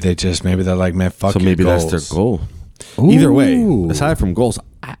 man. Maybe they're like, man, fuck So your maybe goals. that's their goal. Either way, Ooh. aside from goals,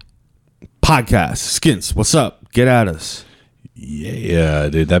 podcast Skints, what's up? Get at us. Yeah,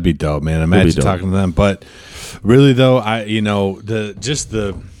 dude, that'd be dope, man. Imagine dope. talking to them. But really, though,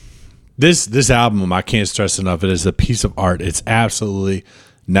 this album, I can't stress enough. It is a piece of art. It's absolutely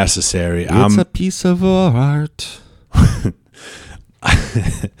necessary. It's a piece of art.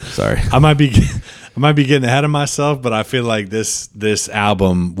 Sorry. I might be getting ahead of myself, but I feel like this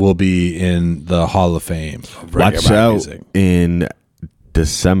album will be in the Hall of Fame of reggae Watch rock out music. in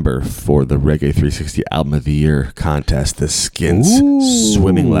December for the Reggae 360 Album of the Year contest. The Skints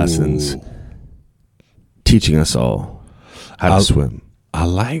swimming lessons, teaching us all how to swim. I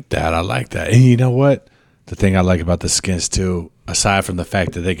like that. And you know what? The thing I like about the Skints too, aside from the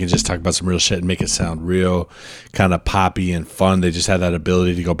fact that they can just talk about some real shit and make it sound real, kind of poppy and fun, they just have that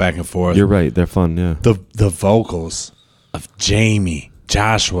ability to go back and forth. You're right. They're fun. Yeah. The vocals of Jamie,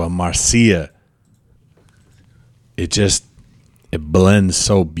 Joshua, Marcia, it blends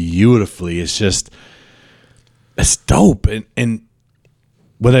so beautifully. It's dope. And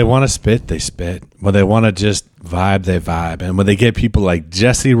when they want to spit, they spit. When they want to just vibe, they vibe. And when they get people like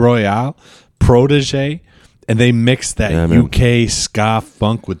Jesse Royale, Protege, and they mix that Yeah, man. UK ska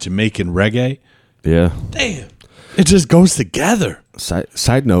funk with Jamaican reggae, Yeah. damn, it just goes together.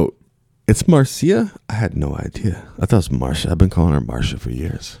 Side note, It's Marcia? I had no idea. I thought it was Marsha. I've been calling her Marsha for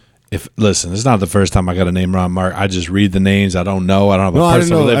years. Listen, it's not the first time I got a name wrong, Mark. I just read the names. I don't know. I don't have No, a I didn't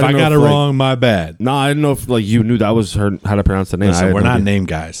personal. know- If I I didn't got know it if, like- wrong, my bad. No, I didn't know if like you knew that was her how to pronounce the name. I Listen, had we're no not idea. name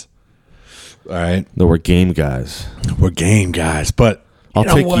guys. All right, No, we're game guys. we're game guys. But I'll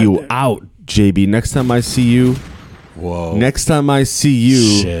know take what? you out, JB. Next time I see you. Whoa. Next time I see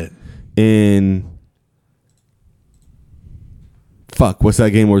you Shit. in what's that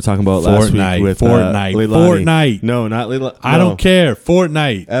game we were talking about last Fortnite, week with Fortnite, Leilani? Fortnite. No, not Leilani. I don't care.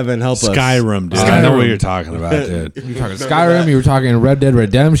 Fortnite. Evan, help us. Skyrim, dude. Skyrim. I know what you're talking about, dude. You were talking Skyrim. You were talking Red Dead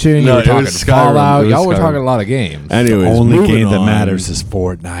Redemption. No, You were it talking was Skyrim. Fallout. It was Y'all were Skyrim. talking a lot of games. Anyways, Only moving game that on. matters is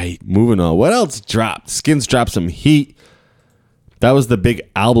Fortnite. Moving on. What else dropped? Skins dropped some heat. That was the big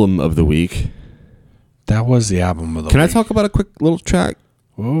album of the week. That was the album of the Can I week. talk about a quick little track?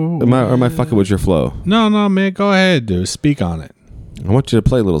 Whoa. Am I fucking with your flow? No, man. Go ahead, dude. Speak on it. I want you to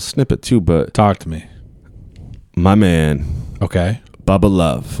play a little snippet too, but Talk to me. my man, Okay. Bubba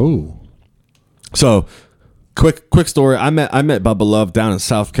Love. Ooh. So, quick story. I met Bubba Love down in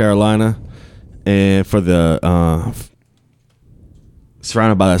South Carolina, and for the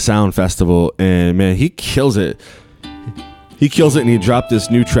Surrounded by the Sound Festival, and man, he kills it. He kills it, and he dropped this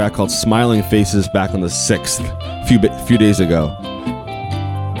new track called "Smiling Faces" back on the 6th, few days ago.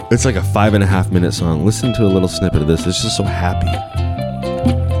 It's like a 5.5-minute song. Listen to a little snippet of this. It's just so happy.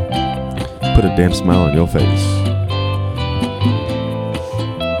 Put a damn smile on your face.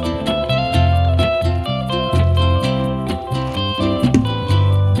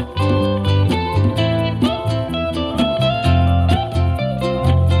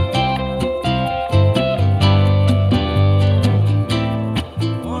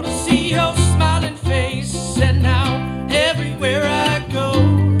 Wanna see your smiling face, and now everywhere I go,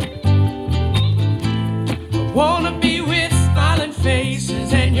 I wanna be with smiling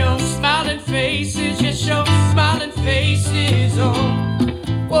faces, and your smiling faces, just your smiling faces.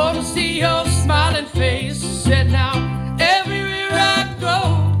 Oh, wanna see your smiling face, and now everywhere I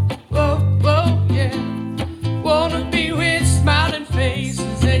go, oh yeah, wanna be with smiling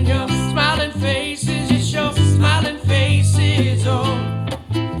faces, and your smiling faces, just your smiling faces. Oh.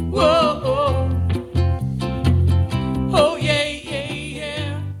 Whoa, oh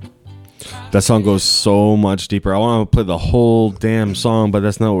yeah. That song goes so much deeper. I want to play the whole damn song, but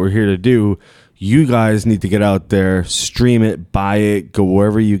that's not what we're here to do. You guys need to get out there, stream it, buy it, go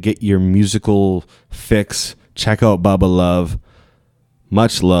wherever you get your musical fix. Check out Bubba Love.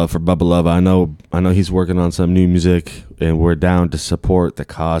 Much love for Bubba Love. I know he's working on some new music, and we're down to support the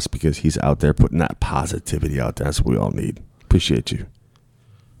cause because he's out there putting that positivity out there. That's what we all need. Appreciate you.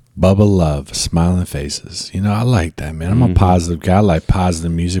 Bubba Love, smiling faces. You know, I like that, man. I'm a positive guy. I like positive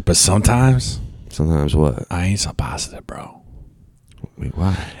music, but sometimes Sometimes what? I ain't so positive, bro. Wait,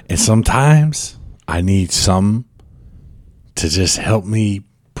 why? And sometimes I need some to just help me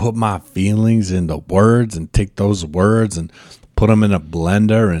put my feelings into words and take those words and put them in a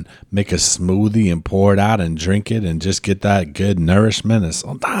blender and make a smoothie and pour it out and drink it and just get that good nourishment. And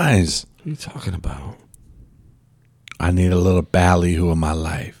sometimes What are you talking about? I need a little ballyhoo in my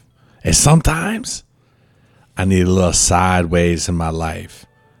life. And sometimes I need a little sideways in my life.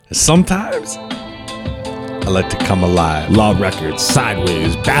 And sometimes I like to come alive. Law Records,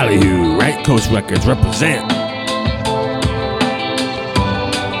 Sideways, Ballyhoo, Right Coast Records represent.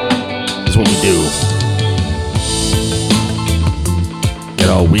 That's what we do. Get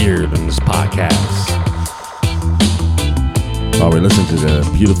all weird on this podcast. While we listen to the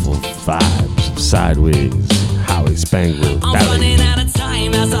beautiful vibes of Sideways, Howie Spangler, I'm Ballyhoo. running out of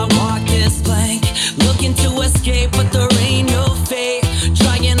time as I walk this plank, looking to escape, but there ain't no fate.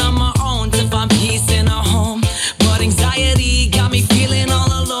 Trying on my own to find peace in a home, but anxiety got me feeling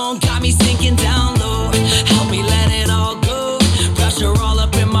all alone, got me sinking down low. Help me let it all go. Pressure all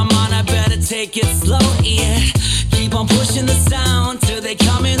up in my mind, I better take it slow. Yeah, keep on pushing the sound till they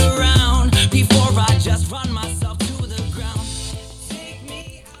coming around before I just run myself to the ground. Take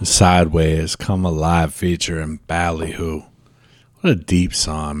me. Sideways, Come Alive featuring Ballyhoo. What a deep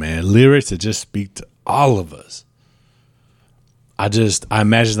song, man. Lyrics that just speak to all of us. I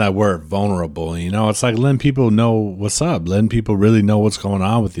imagine that word vulnerable. You know, it's like letting people know what's up, letting people really know what's going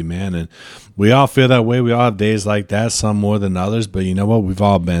on with you, man. And we all feel that way. We all have days like that, some more than others. But you know what? We've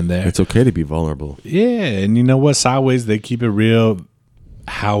all been there. It's okay to be vulnerable. Yeah, and you know what? Sideways, they keep it real.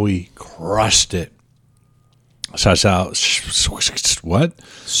 Howie crushed it. Shouts out, what?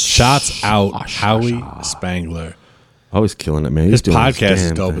 Shouts out Howie Spangler. Always killing it, man. He's His doing his podcast is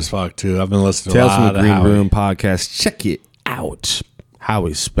damn dope thing. as fuck too. I've been listening to Tales a from lot the of Green Howie. Room podcast. Check it out.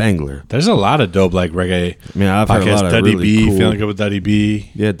 Howie Spangler. There's a lot of dope like reggae. I mean, I've heard a lot of Duddy really B, cool. feeling good with Duddy B.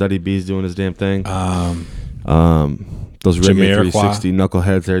 Yeah, Duddy B's doing his damn thing. Those Reggae Jamiroquai. 360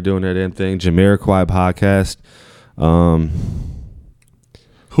 knuckleheads, they're doing their damn thing. Jamiroquai podcast.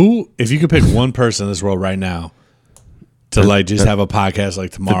 Who, if you could pick one person in this world right now to like just have a podcast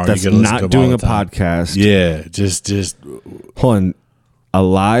like tomorrow, That's you could listen to not them doing all a the time. podcast. Yeah, just Hold on.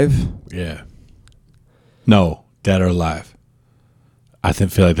 Alive? yeah. No, dead or alive. I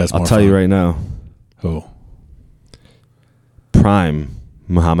feel like that's more I'll tell fun. you right now. Who? Prime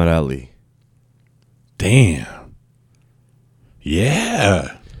Muhammad Ali. Damn.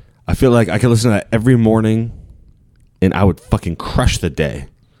 Yeah. I feel like I could listen to that every morning and I would fucking crush the day.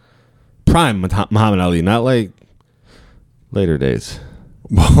 Prime Muhammad Ali, not like later days.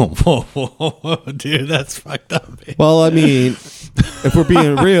 Whoa, dude, that's fucked up. Man. Well, I mean, if we're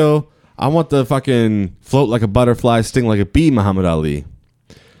being real, I want the fucking float like a butterfly, sting like a bee Muhammad Ali.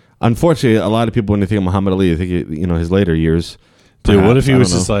 Unfortunately, a lot of people, when they think of Muhammad Ali, they think, his later years. Dude, what Perhaps, if he I was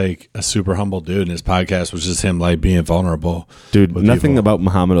don't just know. like a super humble dude and his podcast was just him like being vulnerable? Dude, with nothing people? about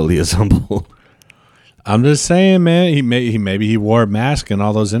Muhammad Ali is humble. I'm just saying, man. Maybe he wore a mask in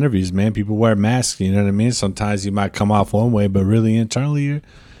all those interviews, man. People wear masks, you know what I mean? Sometimes you might come off one way, but really internally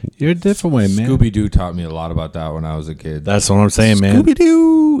you're a different way, man. Scooby Doo taught me a lot about that when I was a kid. That's what I'm saying, man. Scooby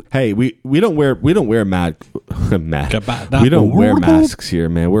Doo. Hey, we don't wear we don't wear masks here,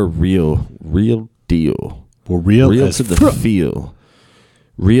 man. We're real deal. We're real Real as to the fruit. feel.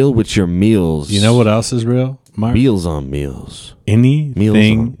 Real with your meals. You know what else is real, Mark? Meals on meals. Anything Meals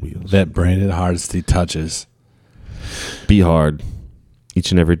on wheels. that Brandon Hardesty touches. Be hard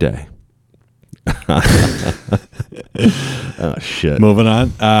each and every day. Oh shit. Moving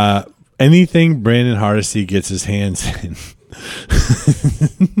on. Anything Brandon Hardesty gets his hands in.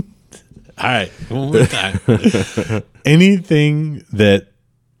 All right, one more time. Anything that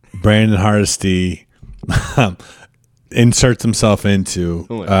Brandon Hardesty inserts himself into.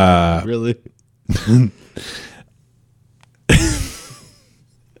 Really?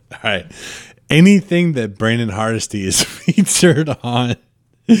 All right. Anything that Brandon Hardesty is featured on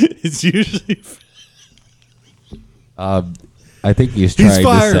is usually. I think he's trying He's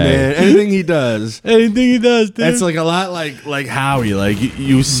fire, to say. man. Anything he does. Anything he does, dude. That's like a lot like Howie. Like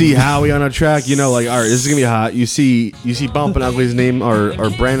you see Howie on a track, all right, this is gonna be hot. You see Bumpin' Ugly's name or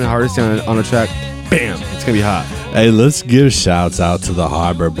Brandon Hardesty on a track, bam, it's gonna be hot. Hey, let's give shouts out to the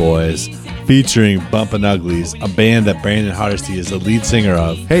Harbor Boys featuring Bumpin' Uglies, a band that Brandon Hardesty is the lead singer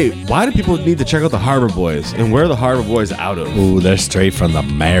of. Hey, why do people need to check out the Harbor Boys? And where are the Harbor Boys out of? Ooh, they're straight from the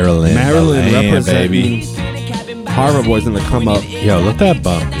Maryland land, representing baby. Harbor Boys in the come up. Yo, let that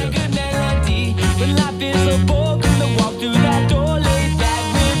bump, dude.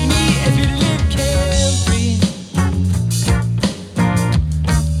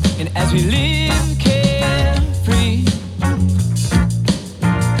 As we live carefree,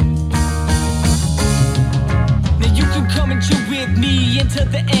 now you can come and chill with me until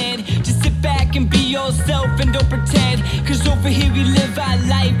the end. Just sit back and be yourself and don't pretend. Cause over here we live our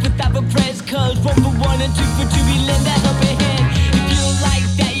life without regrets. Cause 1 for 1 and 2 for 2, we lend that helping hand. If you don't like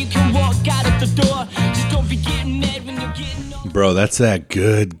that, you can walk out of the door. Just don't be getting mad when you're getting old. Bro, that's that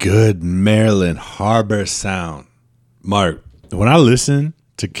good Maryland Harbor sound. Mark, when I listen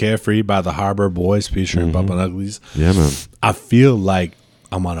to Carefree by the Harbor Boys featuring Bumpin' Uglies, Yeah, man. I feel like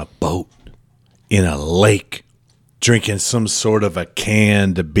I'm on a boat in a lake drinking some sort of a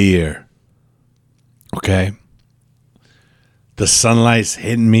canned beer. Okay? The sunlight's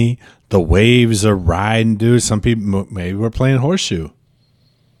hitting me. The waves are riding, dude. Some people, maybe we're playing horseshoe.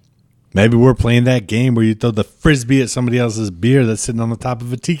 Maybe we're playing that game where you throw the frisbee at somebody else's beer that's sitting on the top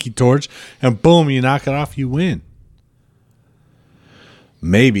of a tiki torch, and boom, you knock it off, you win.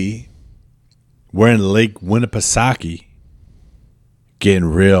 Maybe we're in Lake Winnipesaukee getting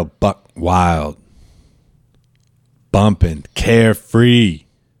real buck wild, bumping, carefree.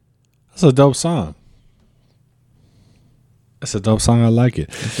 That's a dope song. That's a dope song. I like it.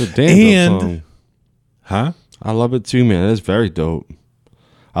 It's a damn dope song. Huh? I love it too, man. It's very dope.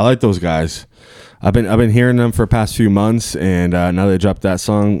 I like those guys. I've been hearing them for the past few months, and now they dropped that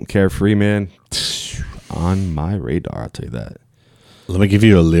song, Carefree, man. On my radar, I'll tell you that. Let me give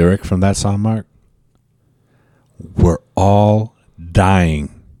you a lyric from that song, Mark. We're all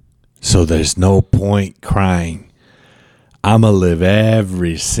dying, so there's no point crying. I'ma live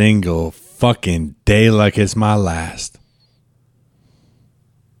every single fucking day like it's my last.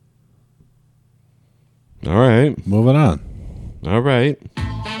 All right. Moving on. All right.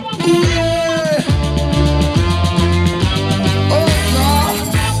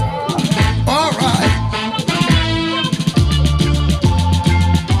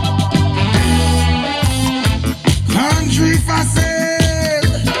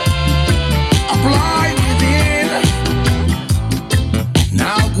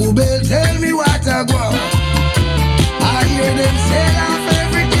 Taco Bell, tell me what I go. I hear them sell off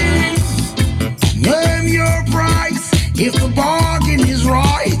everything. Name your price if the bargain is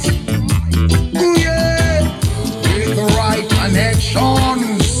right. Ooh yeah, with the right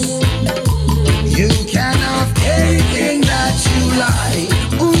connections, you can have anything that you like.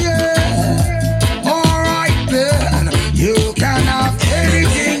 Ooh yeah, alright then, you can have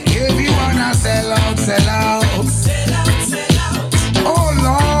anything if you wanna sell out, sell out. Oh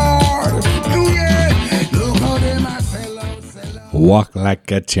Lord, ooh yeah, look how them a sell out, sell out. Walk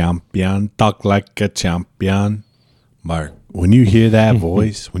like a champion, talk like a champion. Mark, when you hear that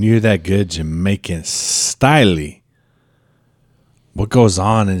voice, when you hear that good Jamaican style, what goes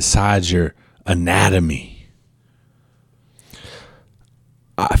on inside your anatomy?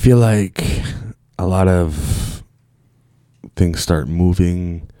 I feel like a lot of things start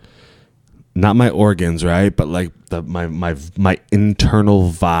moving. Not my organs, right? But like my internal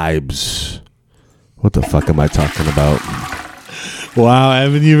vibes. What the fuck am I talking about? Wow,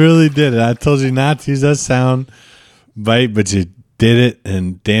 Evan, you really did it. I told you not to use that sound bite, but you did it,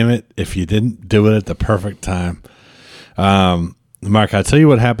 and damn it if you didn't do it at the perfect time. Mark, I'll tell you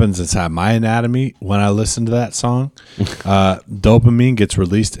what happens inside my anatomy when I listen to that song. Dopamine gets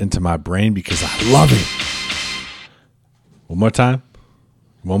released into my brain because I love it. One more time.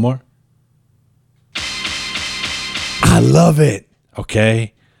 One more. I love it.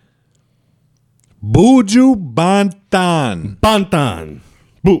 Okay. Buju Banton. Bantan.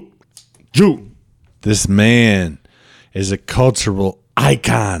 Boo. Ju. This man is a cultural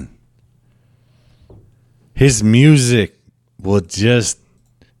icon. His music will just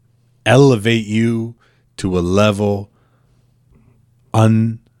elevate you to a level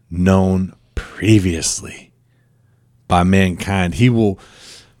unknown previously by mankind. He will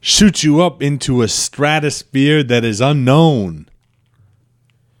shoot you up into a stratosphere that is unknown.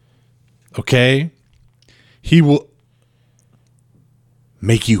 Okay? He will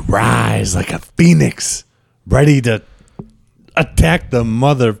make you rise like a phoenix, ready to attack the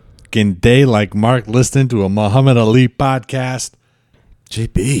motherfucking day like Mark listening to a Muhammad Ali podcast.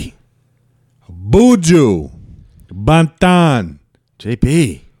 JP. Buju Banton.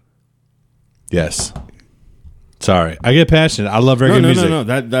 JP. Yes. Sorry. I get passionate. I love reggae music. No.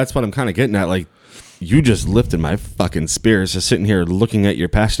 That's what I'm kind of getting at. Like, you just lifted my fucking spirits just sitting here looking at your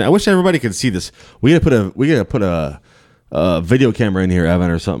passion. I wish everybody could see this. We gotta put a video camera in here, Evan,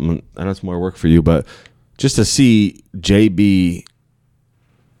 or something. I know it's more work for you, but just to see JB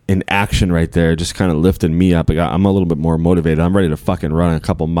in action right there just kind of lifted me up. I'm a little bit more motivated. I'm ready to fucking run a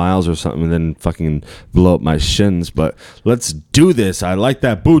couple miles or something and then fucking blow up my shins. But let's do this. I like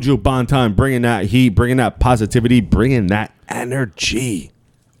that Buju Banton, bringing that heat, bringing that positivity, bringing that energy.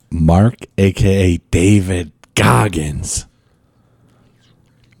 Mark, a.k.a. David Goggins.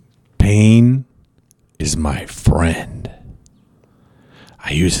 Pain is my friend.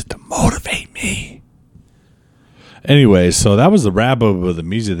 I use it to motivate me. Anyway, so that was the wrap-up of the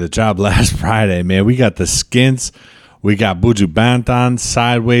music that dropped last Friday, man. We got the Skints. We got Buju Banton,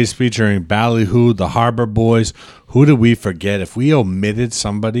 Sideways featuring Ballyhoo, the Harbor Boys. Who did we forget? If we omitted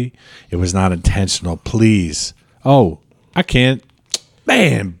somebody, it was not intentional. Please. Oh, I can't.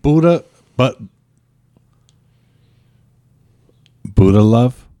 Man, Buddha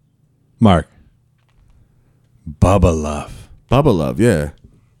Love? Mark. Bubba Love. Bubba Love, yeah.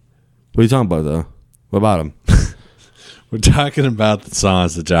 What are you talking about, though? What about him? We're talking about the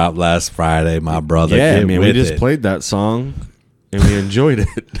songs that dropped last Friday, my brother. Yeah, Get man, with we just it. played that song and we enjoyed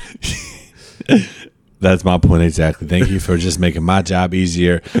it. That's my point exactly. Thank you for just making my job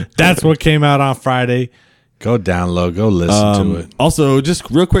easier. That's what came out on Friday. Go download, go listen to it. Also, just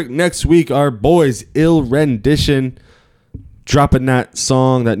real quick, next week, our boys, Ill Rendition, dropping that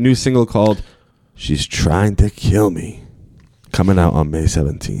song, that new single called She's Trying to Kill Me, coming out on May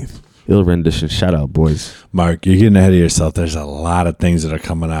 17th. Ill Rendition, shout out, boys. Mark, you're getting ahead of yourself. There's a lot of things that are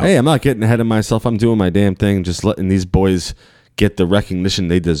coming out. Hey, I'm not getting ahead of myself. I'm doing my damn thing, just letting these boys get the recognition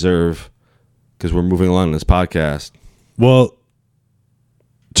they deserve because we're moving along in this podcast. Well,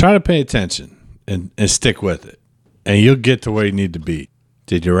 try to pay attention and stick with it, and you'll get to where you need to be.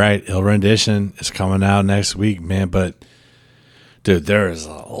 Dude, you're right. Ill Rendition is coming out next week, man. But, dude, there is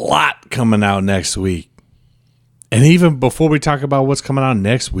a lot coming out next week. And even before we talk about what's coming out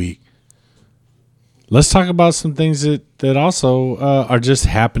next week, let's talk about some things that also are just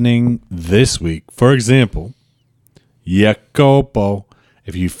happening this week. For example, Jacopo.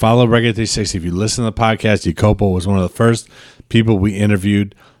 If you follow Reggae 360, if you listen to the podcast, Jacopo was one of the first people we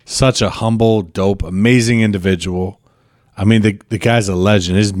interviewed. Such a humble, dope, amazing individual. I mean, the guy's a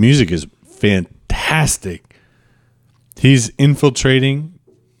legend. His music is fantastic. He's infiltrating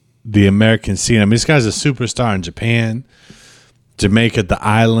the American scene. I mean, this guy's a superstar in Japan, Jamaica, the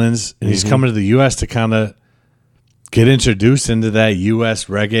islands, and he's coming to the U.S. to kind of get introduced into that U.S.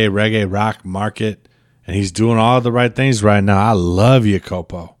 reggae rock market, and he's doing all the right things right now. I love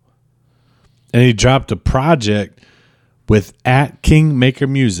Jacopo. And he dropped a project with @Kingmaker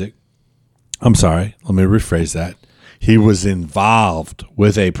Music. I'm sorry, let me rephrase that. He was involved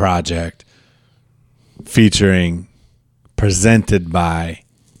with a project presented by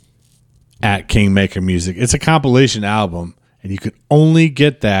 @Kingmaker Music. It's a compilation album, and you can only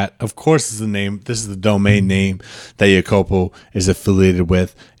get that. Of course, this is the domain name that Jacopo is affiliated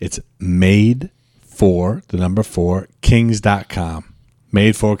with. It's made4kings.com.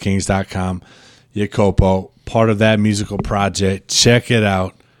 Made4kings.com. Jacopo, part of that musical project. Check it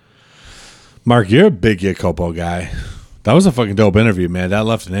out. Mark, you're a big Jacopo guy. That was a fucking dope interview, man. That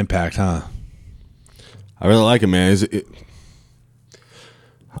left an impact, huh? I really like it, man.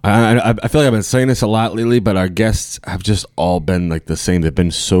 I feel like I've been saying this a lot lately, but our guests have just all been like the same. They've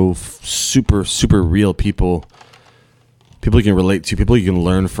been so super, super real people. People you can relate to, people you can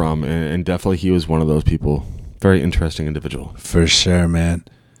learn from, and definitely he was one of those people. Very interesting individual. For sure, man.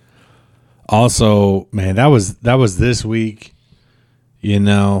 Also, man, that was this week. You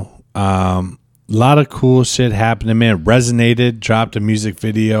know, a lot of cool shit happening, man. Resonated, dropped a music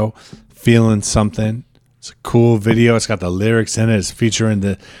video, Feeling Something. It's a cool video. It's got the lyrics in it. It's featuring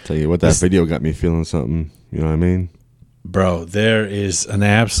the... Tell you what, that video got me feeling something. You know what I mean? Bro, there is an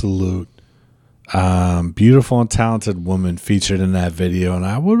absolute beautiful and talented woman featured in that video. And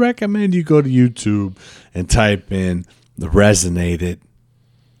I would recommend you go to YouTube and type in the Resonated,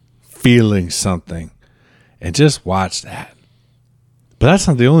 Feeling Something, and just watch that. But that's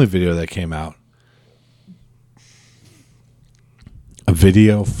not the only video that came out. A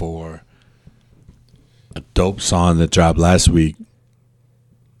video for a dope song that dropped last week,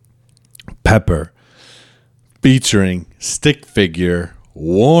 Pepper, featuring Stick Figure,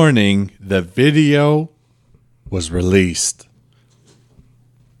 warning the video was released.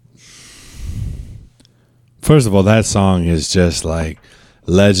 First of all, that song is just like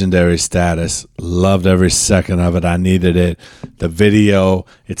legendary status. Loved every second of it. I needed it. The video,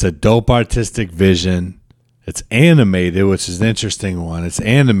 it's a dope artistic vision. It's animated, which is an interesting one. It's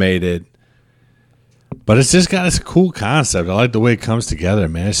animated, but it's just got this cool concept. I like the way it comes together,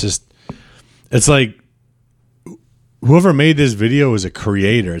 man. It's like whoever made this video is a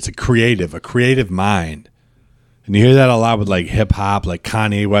creator. It's a creative mind. And you hear that a lot with like hip hop, like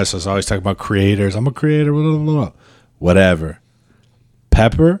Kanye West was always talking about creators. I'm a creator, blah, blah, blah. Whatever.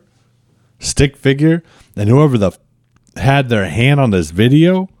 Pepper, Stick Figure, and whoever had their hand on this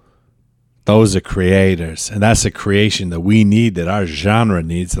video, those are creators. And that's a creation that we need, that our genre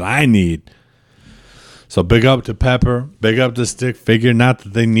needs, that I need. So big up to Pepper, big up to Stick Figure. Not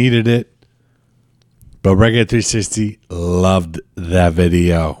that they needed it, but Reggae 360 loved that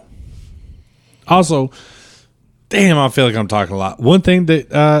video. Also, damn, I feel like I'm talking a lot. One thing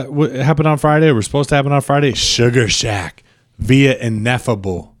that happened on Friday, or was supposed to happen on Friday, Sugar Shack via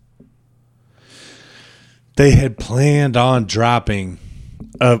Ineffable. They had planned on dropping,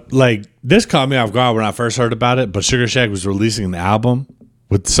 this caught me off guard when I first heard about it, but Sugar Shack was releasing an album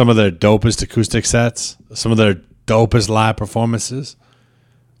with some of their dopest acoustic sets, some of their dopest live performances.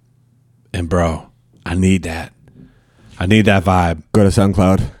 And bro, I need that. I need that vibe. Go to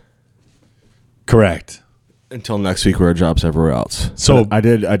SoundCloud. Correct. Until next week where it drops everywhere else. So but I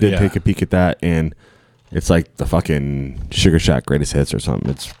did take a peek at that, and it's like the fucking Sugar Shack greatest hits or something.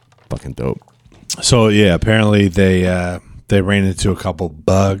 It's fucking dope. So yeah, apparently they ran into a couple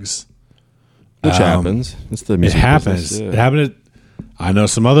bugs. Which happens. It's the music It happens. business, yeah. It happened. I know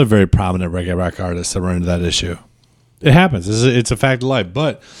some other very prominent reggae rock artists that run into that issue. It happens. It's a fact of life.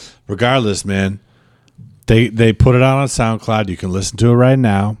 But regardless, man, they put it out on SoundCloud. You can listen to it right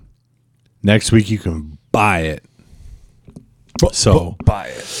now. Next week you can buy it. So buy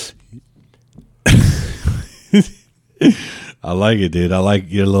it. I like it, dude. I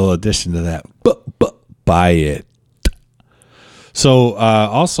like your little addition to that. Buy it. So,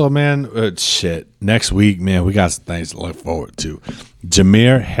 also, man, next week, man, we got some things to look forward to.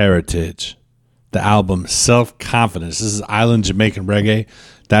 Jameer Heritage, the album Self-Confidence. This is Island Jamaican Reggae.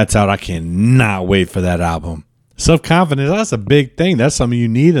 That's out. I cannot wait for that album. Self-confidence, that's a big thing. That's something you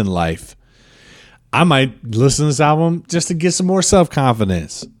need in life. I might listen to this album just to get some more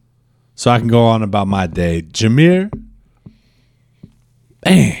self-confidence so I can go on about my day. Jameer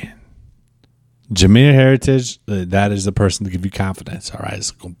Heritage, that is the person to give you confidence. All right,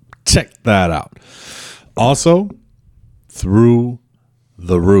 so go check that out. Also, Through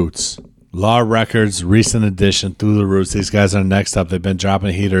the Roots, Law Records, recent addition, Through the Roots. These guys are next up. They've been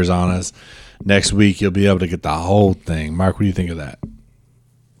dropping heaters on us. Next week, you'll be able to get the whole thing. Mark, what do you think of that?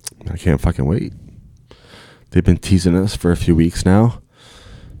 I can't fucking wait. They've been teasing us for a few weeks now,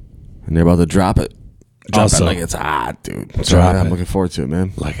 and they're about to drop it. Drop it like it's hot, dude. So I'm looking forward to it,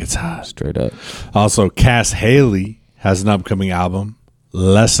 man. Like it's hot. Straight up. Also, Cass Haley has an upcoming album,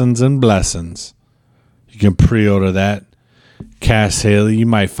 Lessons and Blessings. You can pre-order that. Cass Haley, you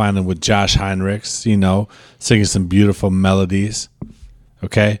might find him with Josh Heinrichs, singing some beautiful melodies.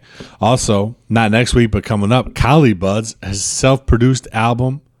 Okay? Also, not next week, but coming up, Collie Buddz, his self-produced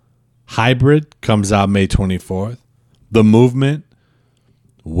album, Hybrid, comes out May 24th. The Movement,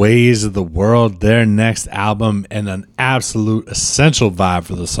 Ways of the World, their next album, and an absolute essential vibe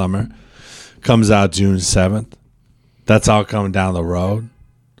for the summer, comes out June 7th. That's all coming down the road.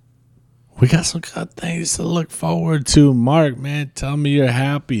 We got some good things to look forward to. Mark, man, tell me you're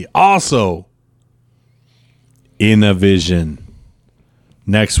happy. Also, Innovision.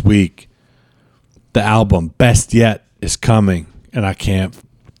 Next week, the album Best Yet is coming, and I can't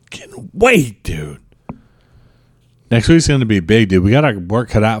wait, dude. Next week's going to be big, dude. We got our work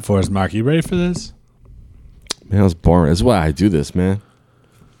cut out for us, Mark. You ready for this? Man, I was boring. That's why I do this, man.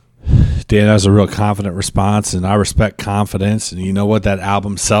 Dan, that was a real confident response, and I respect confidence. And you know what? That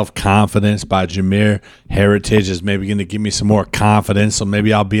album, Self-Confidence by Jameer Heritage, is maybe going to give me some more confidence. So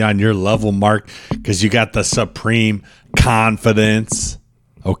maybe I'll be on your level, Mark, because you got the supreme confidence.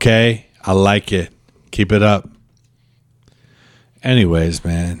 Okay? I like it. Keep it up. Anyways,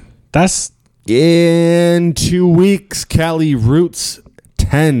 man, that's... In 2 weeks, Cali Roots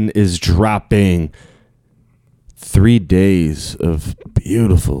 10 is dropping. 3 days of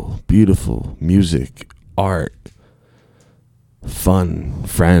beautiful, beautiful music, art, fun,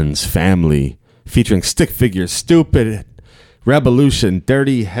 friends, family, featuring Stick Figures, Stupid, Revolution,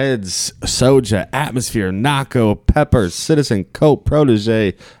 Dirty Heads, Soja, Atmosphere, Nako, Peppers, Citizen, Cope,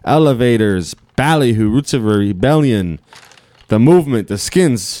 Protege, Elevators, Ballyhoo, Roots of a Rebellion, The Movement, The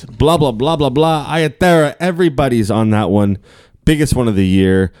Skins, blah, blah, blah, blah, blah. Ayathera, everybody's on that one. Biggest one of the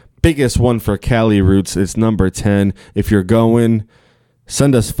year. Biggest one for Cali Roots. It's number 10. If you're going,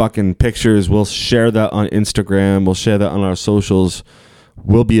 send us fucking pictures. We'll share that on Instagram. We'll share that on our socials.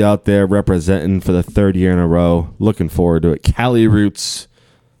 We'll be out there representing for the 3rd year in a row. Looking forward to it. Cali Roots,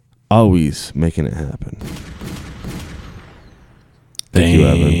 always making it happen. Thank you,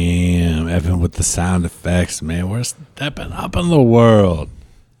 Evan. Damn, Evan with the sound effects, man. We're stepping up in the world.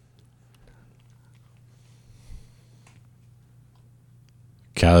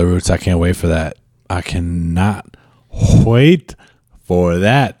 Cali Roots, I can't wait for that. I cannot wait for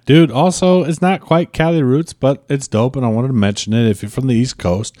that. Dude, also, it's not quite Cali Roots, but it's dope, and I wanted to mention it. If you're from the East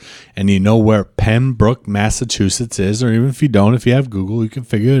Coast and you know where Pembroke, Massachusetts is, or even if you don't, if you have Google, you can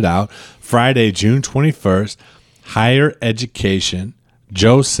figure it out. Friday, June 21st, Higher Education,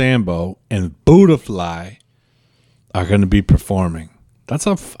 Joe Sambo, and Budafly are going to be performing. That's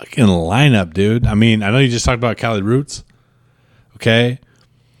a fucking lineup, dude. I mean, I know you just talked about Cali Roots, okay?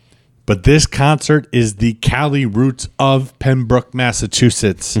 But this concert is the Cali Roots of Pembroke,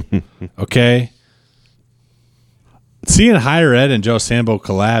 Massachusetts. Okay? Seeing Higher Ed and Joe Sambo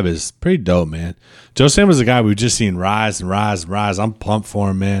collab is pretty dope, man. Joe Sambo's a guy we've just seen rise and rise and rise. I'm pumped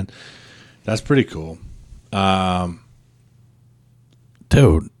for him, man. That's pretty cool.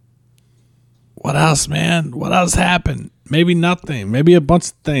 Dude, what else, man? What else happened? Maybe nothing. Maybe a bunch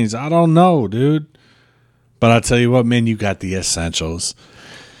of things. I don't know, dude. But I'll tell you what, man, you got the essentials.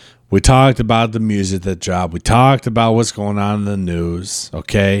 We talked about the music that dropped. We talked about what's going on in the news.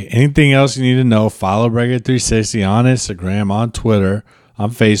 Okay. Anything else you need to know, follow Reggae 360 on Instagram, on Twitter,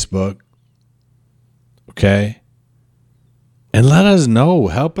 on Facebook. Okay. And let us know.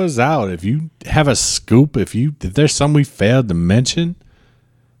 Help us out. If you have a scoop, if there's something we failed to mention,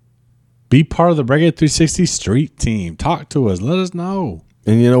 be part of the Reggae 360 street team. Talk to us. Let us know.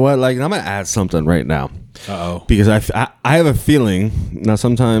 And you know what? Like, I'm going to add something right now. Uh-oh. Because I have a feeling, now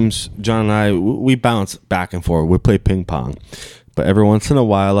sometimes John and I, we bounce back and forth. We play ping pong. But every once in a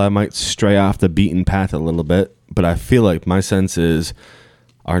while, I might stray off the beaten path a little bit. But I feel like my sense is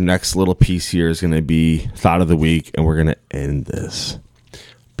our next little piece here is going to be Thought of the Week, and we're going to end this.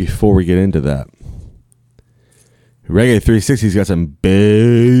 Before we get into that, Reggae 360's got some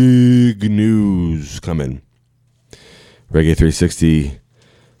big news coming. Reggae 360,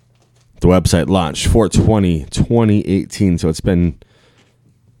 the website launched 4/20/2018, so it's been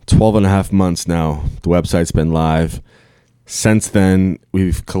 12 and a half months now. The website's been live. Since then,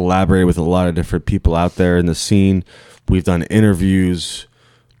 we've collaborated with a lot of different people out there in the scene. We've done interviews.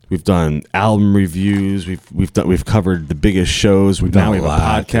 We've done album reviews. We've covered the biggest shows. We've now done we a have a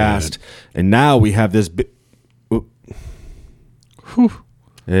lot, podcast, dude. and now we have this.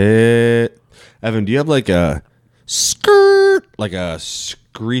 Evan, do you have like a skirt, like a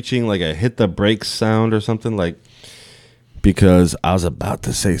screeching, like a hit the brakes sound or something? Like, because I was about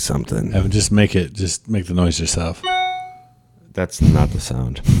to say something. Evan, just make the noise yourself. That's not the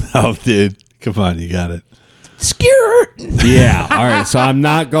sound. Oh, dude, come on, you got it. Yeah. All right. So I'm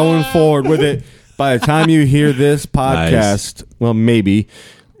not going forward with it. By the time you hear this podcast, well, maybe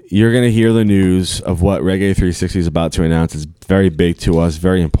you're going to hear the news of what Reggae 360 is about to announce. It's very big to us,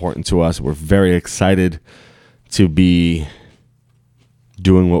 very important to us. We're very excited to be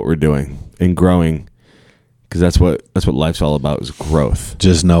doing what we're doing and growing, because that's what life's all about, is growth.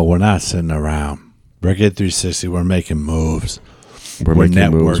 Just know we're not sitting around. Reggae 360, we're making moves. We're making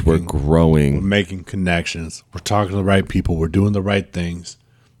moves. We're growing. We're making connections. We're talking to the right people. We're doing the right things.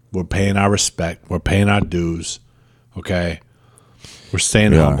 We're paying our respect. We're paying our dues. Okay? We're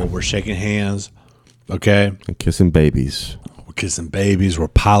staying humble. We're shaking hands. Okay? And kissing babies. We're kissing babies. We're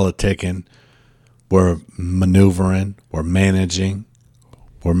politicking. We're maneuvering. We're managing.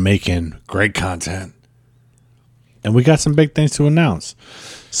 We're making great content. And we got some big things to announce.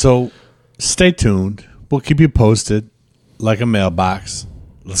 So stay tuned. We'll keep you posted like a mailbox.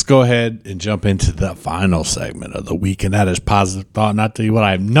 Let's go ahead and jump into the final segment of the week, and that is Positive Thought. Not to you what,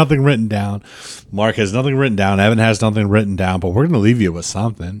 I have nothing written down. Mark has nothing written down. Evan has nothing written down, but we're going to leave you with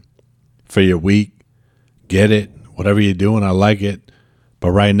something for your week. Get it. Whatever you're doing, I like it.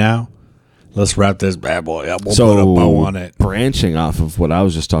 But right now, let's wrap this bad boy up. We'll put a bow on it. Branching off of what I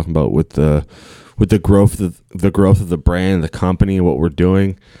was just talking about with the growth of the brand, the company, what we're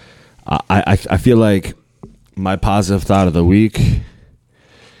doing, I feel like my positive thought of the week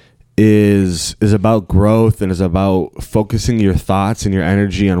is about growth and is about focusing your thoughts and your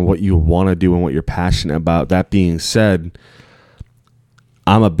energy on what you want to do and what you're passionate about. That being said,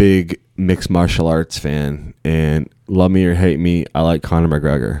 I'm a big mixed martial arts fan, and love me or hate me, I like Conor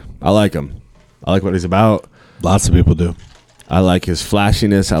McGregor. I like him. I like what he's about. Lots of people do. I like his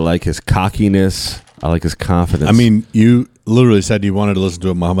flashiness. I like his cockiness. I like his confidence. I mean, you literally said you wanted to listen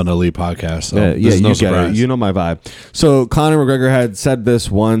to a Muhammad Ali podcast. So yeah, this is no you get surprise. it. You know my vibe. So Conor McGregor had said this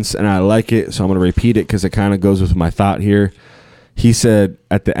once, and I like it, so I'm going to repeat it because it kind of goes with my thought here. He said,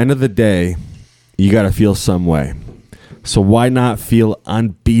 at the end of the day, you got to feel some way. So why not feel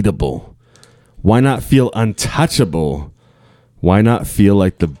unbeatable? Why not feel untouchable? Why not feel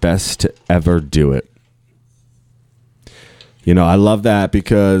like the best to ever do it? You know, I love that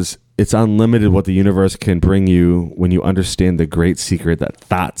because it's unlimited what the universe can bring you when you understand the great secret that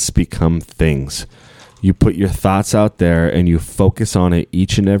thoughts become things. You put your thoughts out there and you focus on it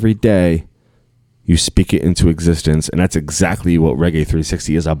each and every day. You speak it into existence, and that's exactly what Reggae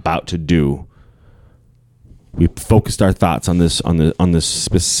 360 is about to do. We focused our thoughts on this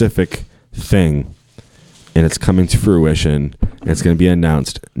specific thing, and it's coming to fruition, and it's going to be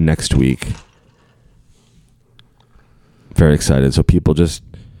announced next week. Very excited. So people just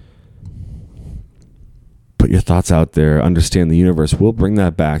put your thoughts out there. Understand the universe will bring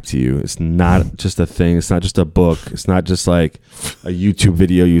that back to you. It's not just a thing. It's not just a book. It's not just like a YouTube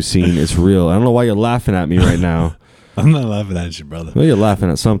video you've seen. It's real. I don't know why you're laughing at me right now. I'm not laughing at you, brother. Well, you're laughing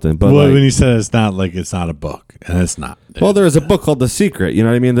at something. But well, like, when you said it's not a book, and it's not. Well, there is a book called The Secret. You know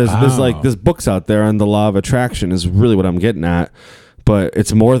what I mean? There's books out there on the law of attraction is really what I'm getting at. But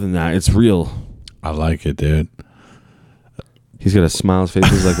it's more than that. It's real. I like it, dude. He's got a smile on his face.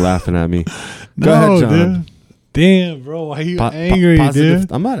 He's like laughing at me. No, Go ahead, John. dude. Damn, bro. Why are you angry,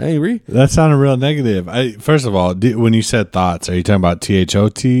 dude? I'm not angry. That sounded real negative. First of all, when you said thoughts, are you talking about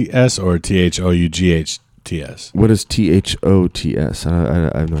THOTS or THOUGHTS? What is THOTS?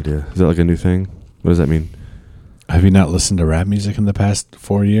 I have no idea. Is that like a new thing? What does that mean? Have you not listened to rap music in the past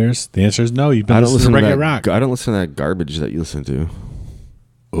 4 years? The answer is no. You've been listening to reggae rock. I don't listen to that garbage that you listen to.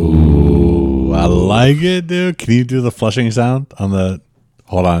 Ooh, I like it, dude. Can you do the flushing sound on the...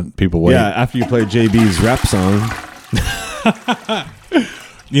 Hold on, people wait. Yeah, after you play JB's rap song.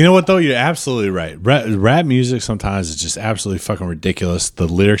 You know what, though? You're absolutely right. Rap music sometimes is just absolutely fucking ridiculous. The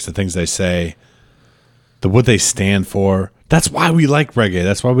lyrics, the things they say, what they stand for. That's why we like reggae.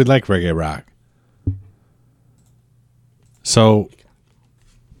 That's why we like reggae rock. So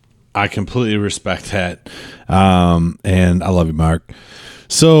I completely respect that. And I love you, Mark.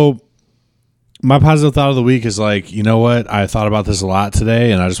 So my positive thought of the week is like, you know what? I thought about this a lot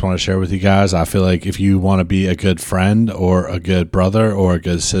today, and I just want to share with you guys. I feel like if you want to be a good friend or a good brother or a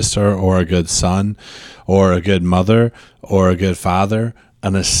good sister or a good son or a good mother or a good father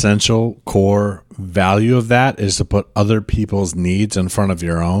an essential core value of that is to put other people's needs in front of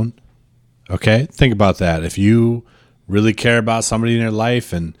your own. Okay? Think about that. If you really care about somebody in your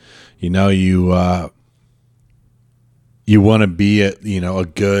life and you want to be a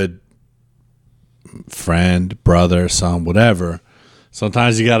good friend, brother, son, whatever,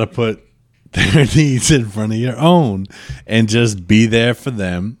 sometimes you got to put their needs in front of your own and just be there for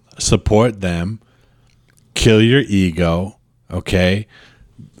them, support them, kill your ego, okay?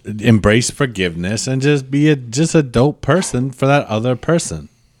 Embrace forgiveness and just be a dope person for that other person.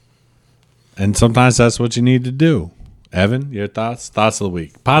 And sometimes that's what you need to do. Evan, your thoughts of the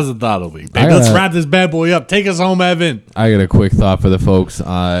week. Positive thought of the week. Baby, let's wrap this bad boy up. Take us home, Evan. I got a quick thought for the folks.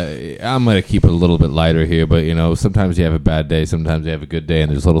 I'm going to keep it a little bit lighter here, but, sometimes you have a bad day, sometimes you have a good day,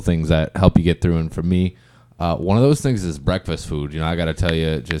 and there's little things that help you get through. And for me, one of those things is breakfast food. I got to tell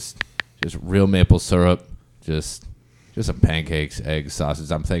you, just real maple syrup, just some pancakes, eggs,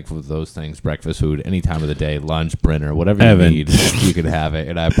 sausage. I'm thankful for those things. Breakfast food, any time of the day, lunch, dinner, whatever Evan. you need, you can have it,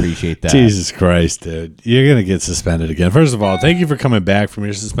 and I appreciate that. Jesus Christ, dude. You're going to get suspended again. First of all, thank you for coming back from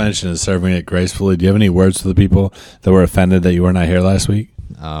your suspension and serving it gracefully. Do you have any words to the people that were offended that you were not here last week?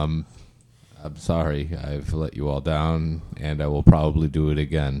 I'm sorry. I've let you all down, and I will probably do it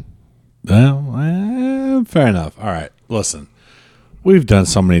again. Well, fair enough. All right, listen. We've done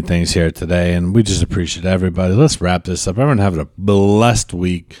so many things here today, and we just appreciate everybody. Let's wrap this up. Everyone have a blessed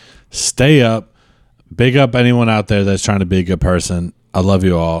week. Stay up. Big up anyone out there that's trying to be a good person. I love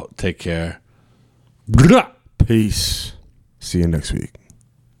you all. Take care. Peace. See you next week.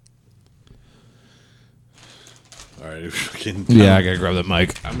 All right. Yeah, I got to grab the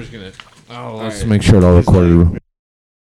mic. I'm just going to... let's make sure it's all recorded.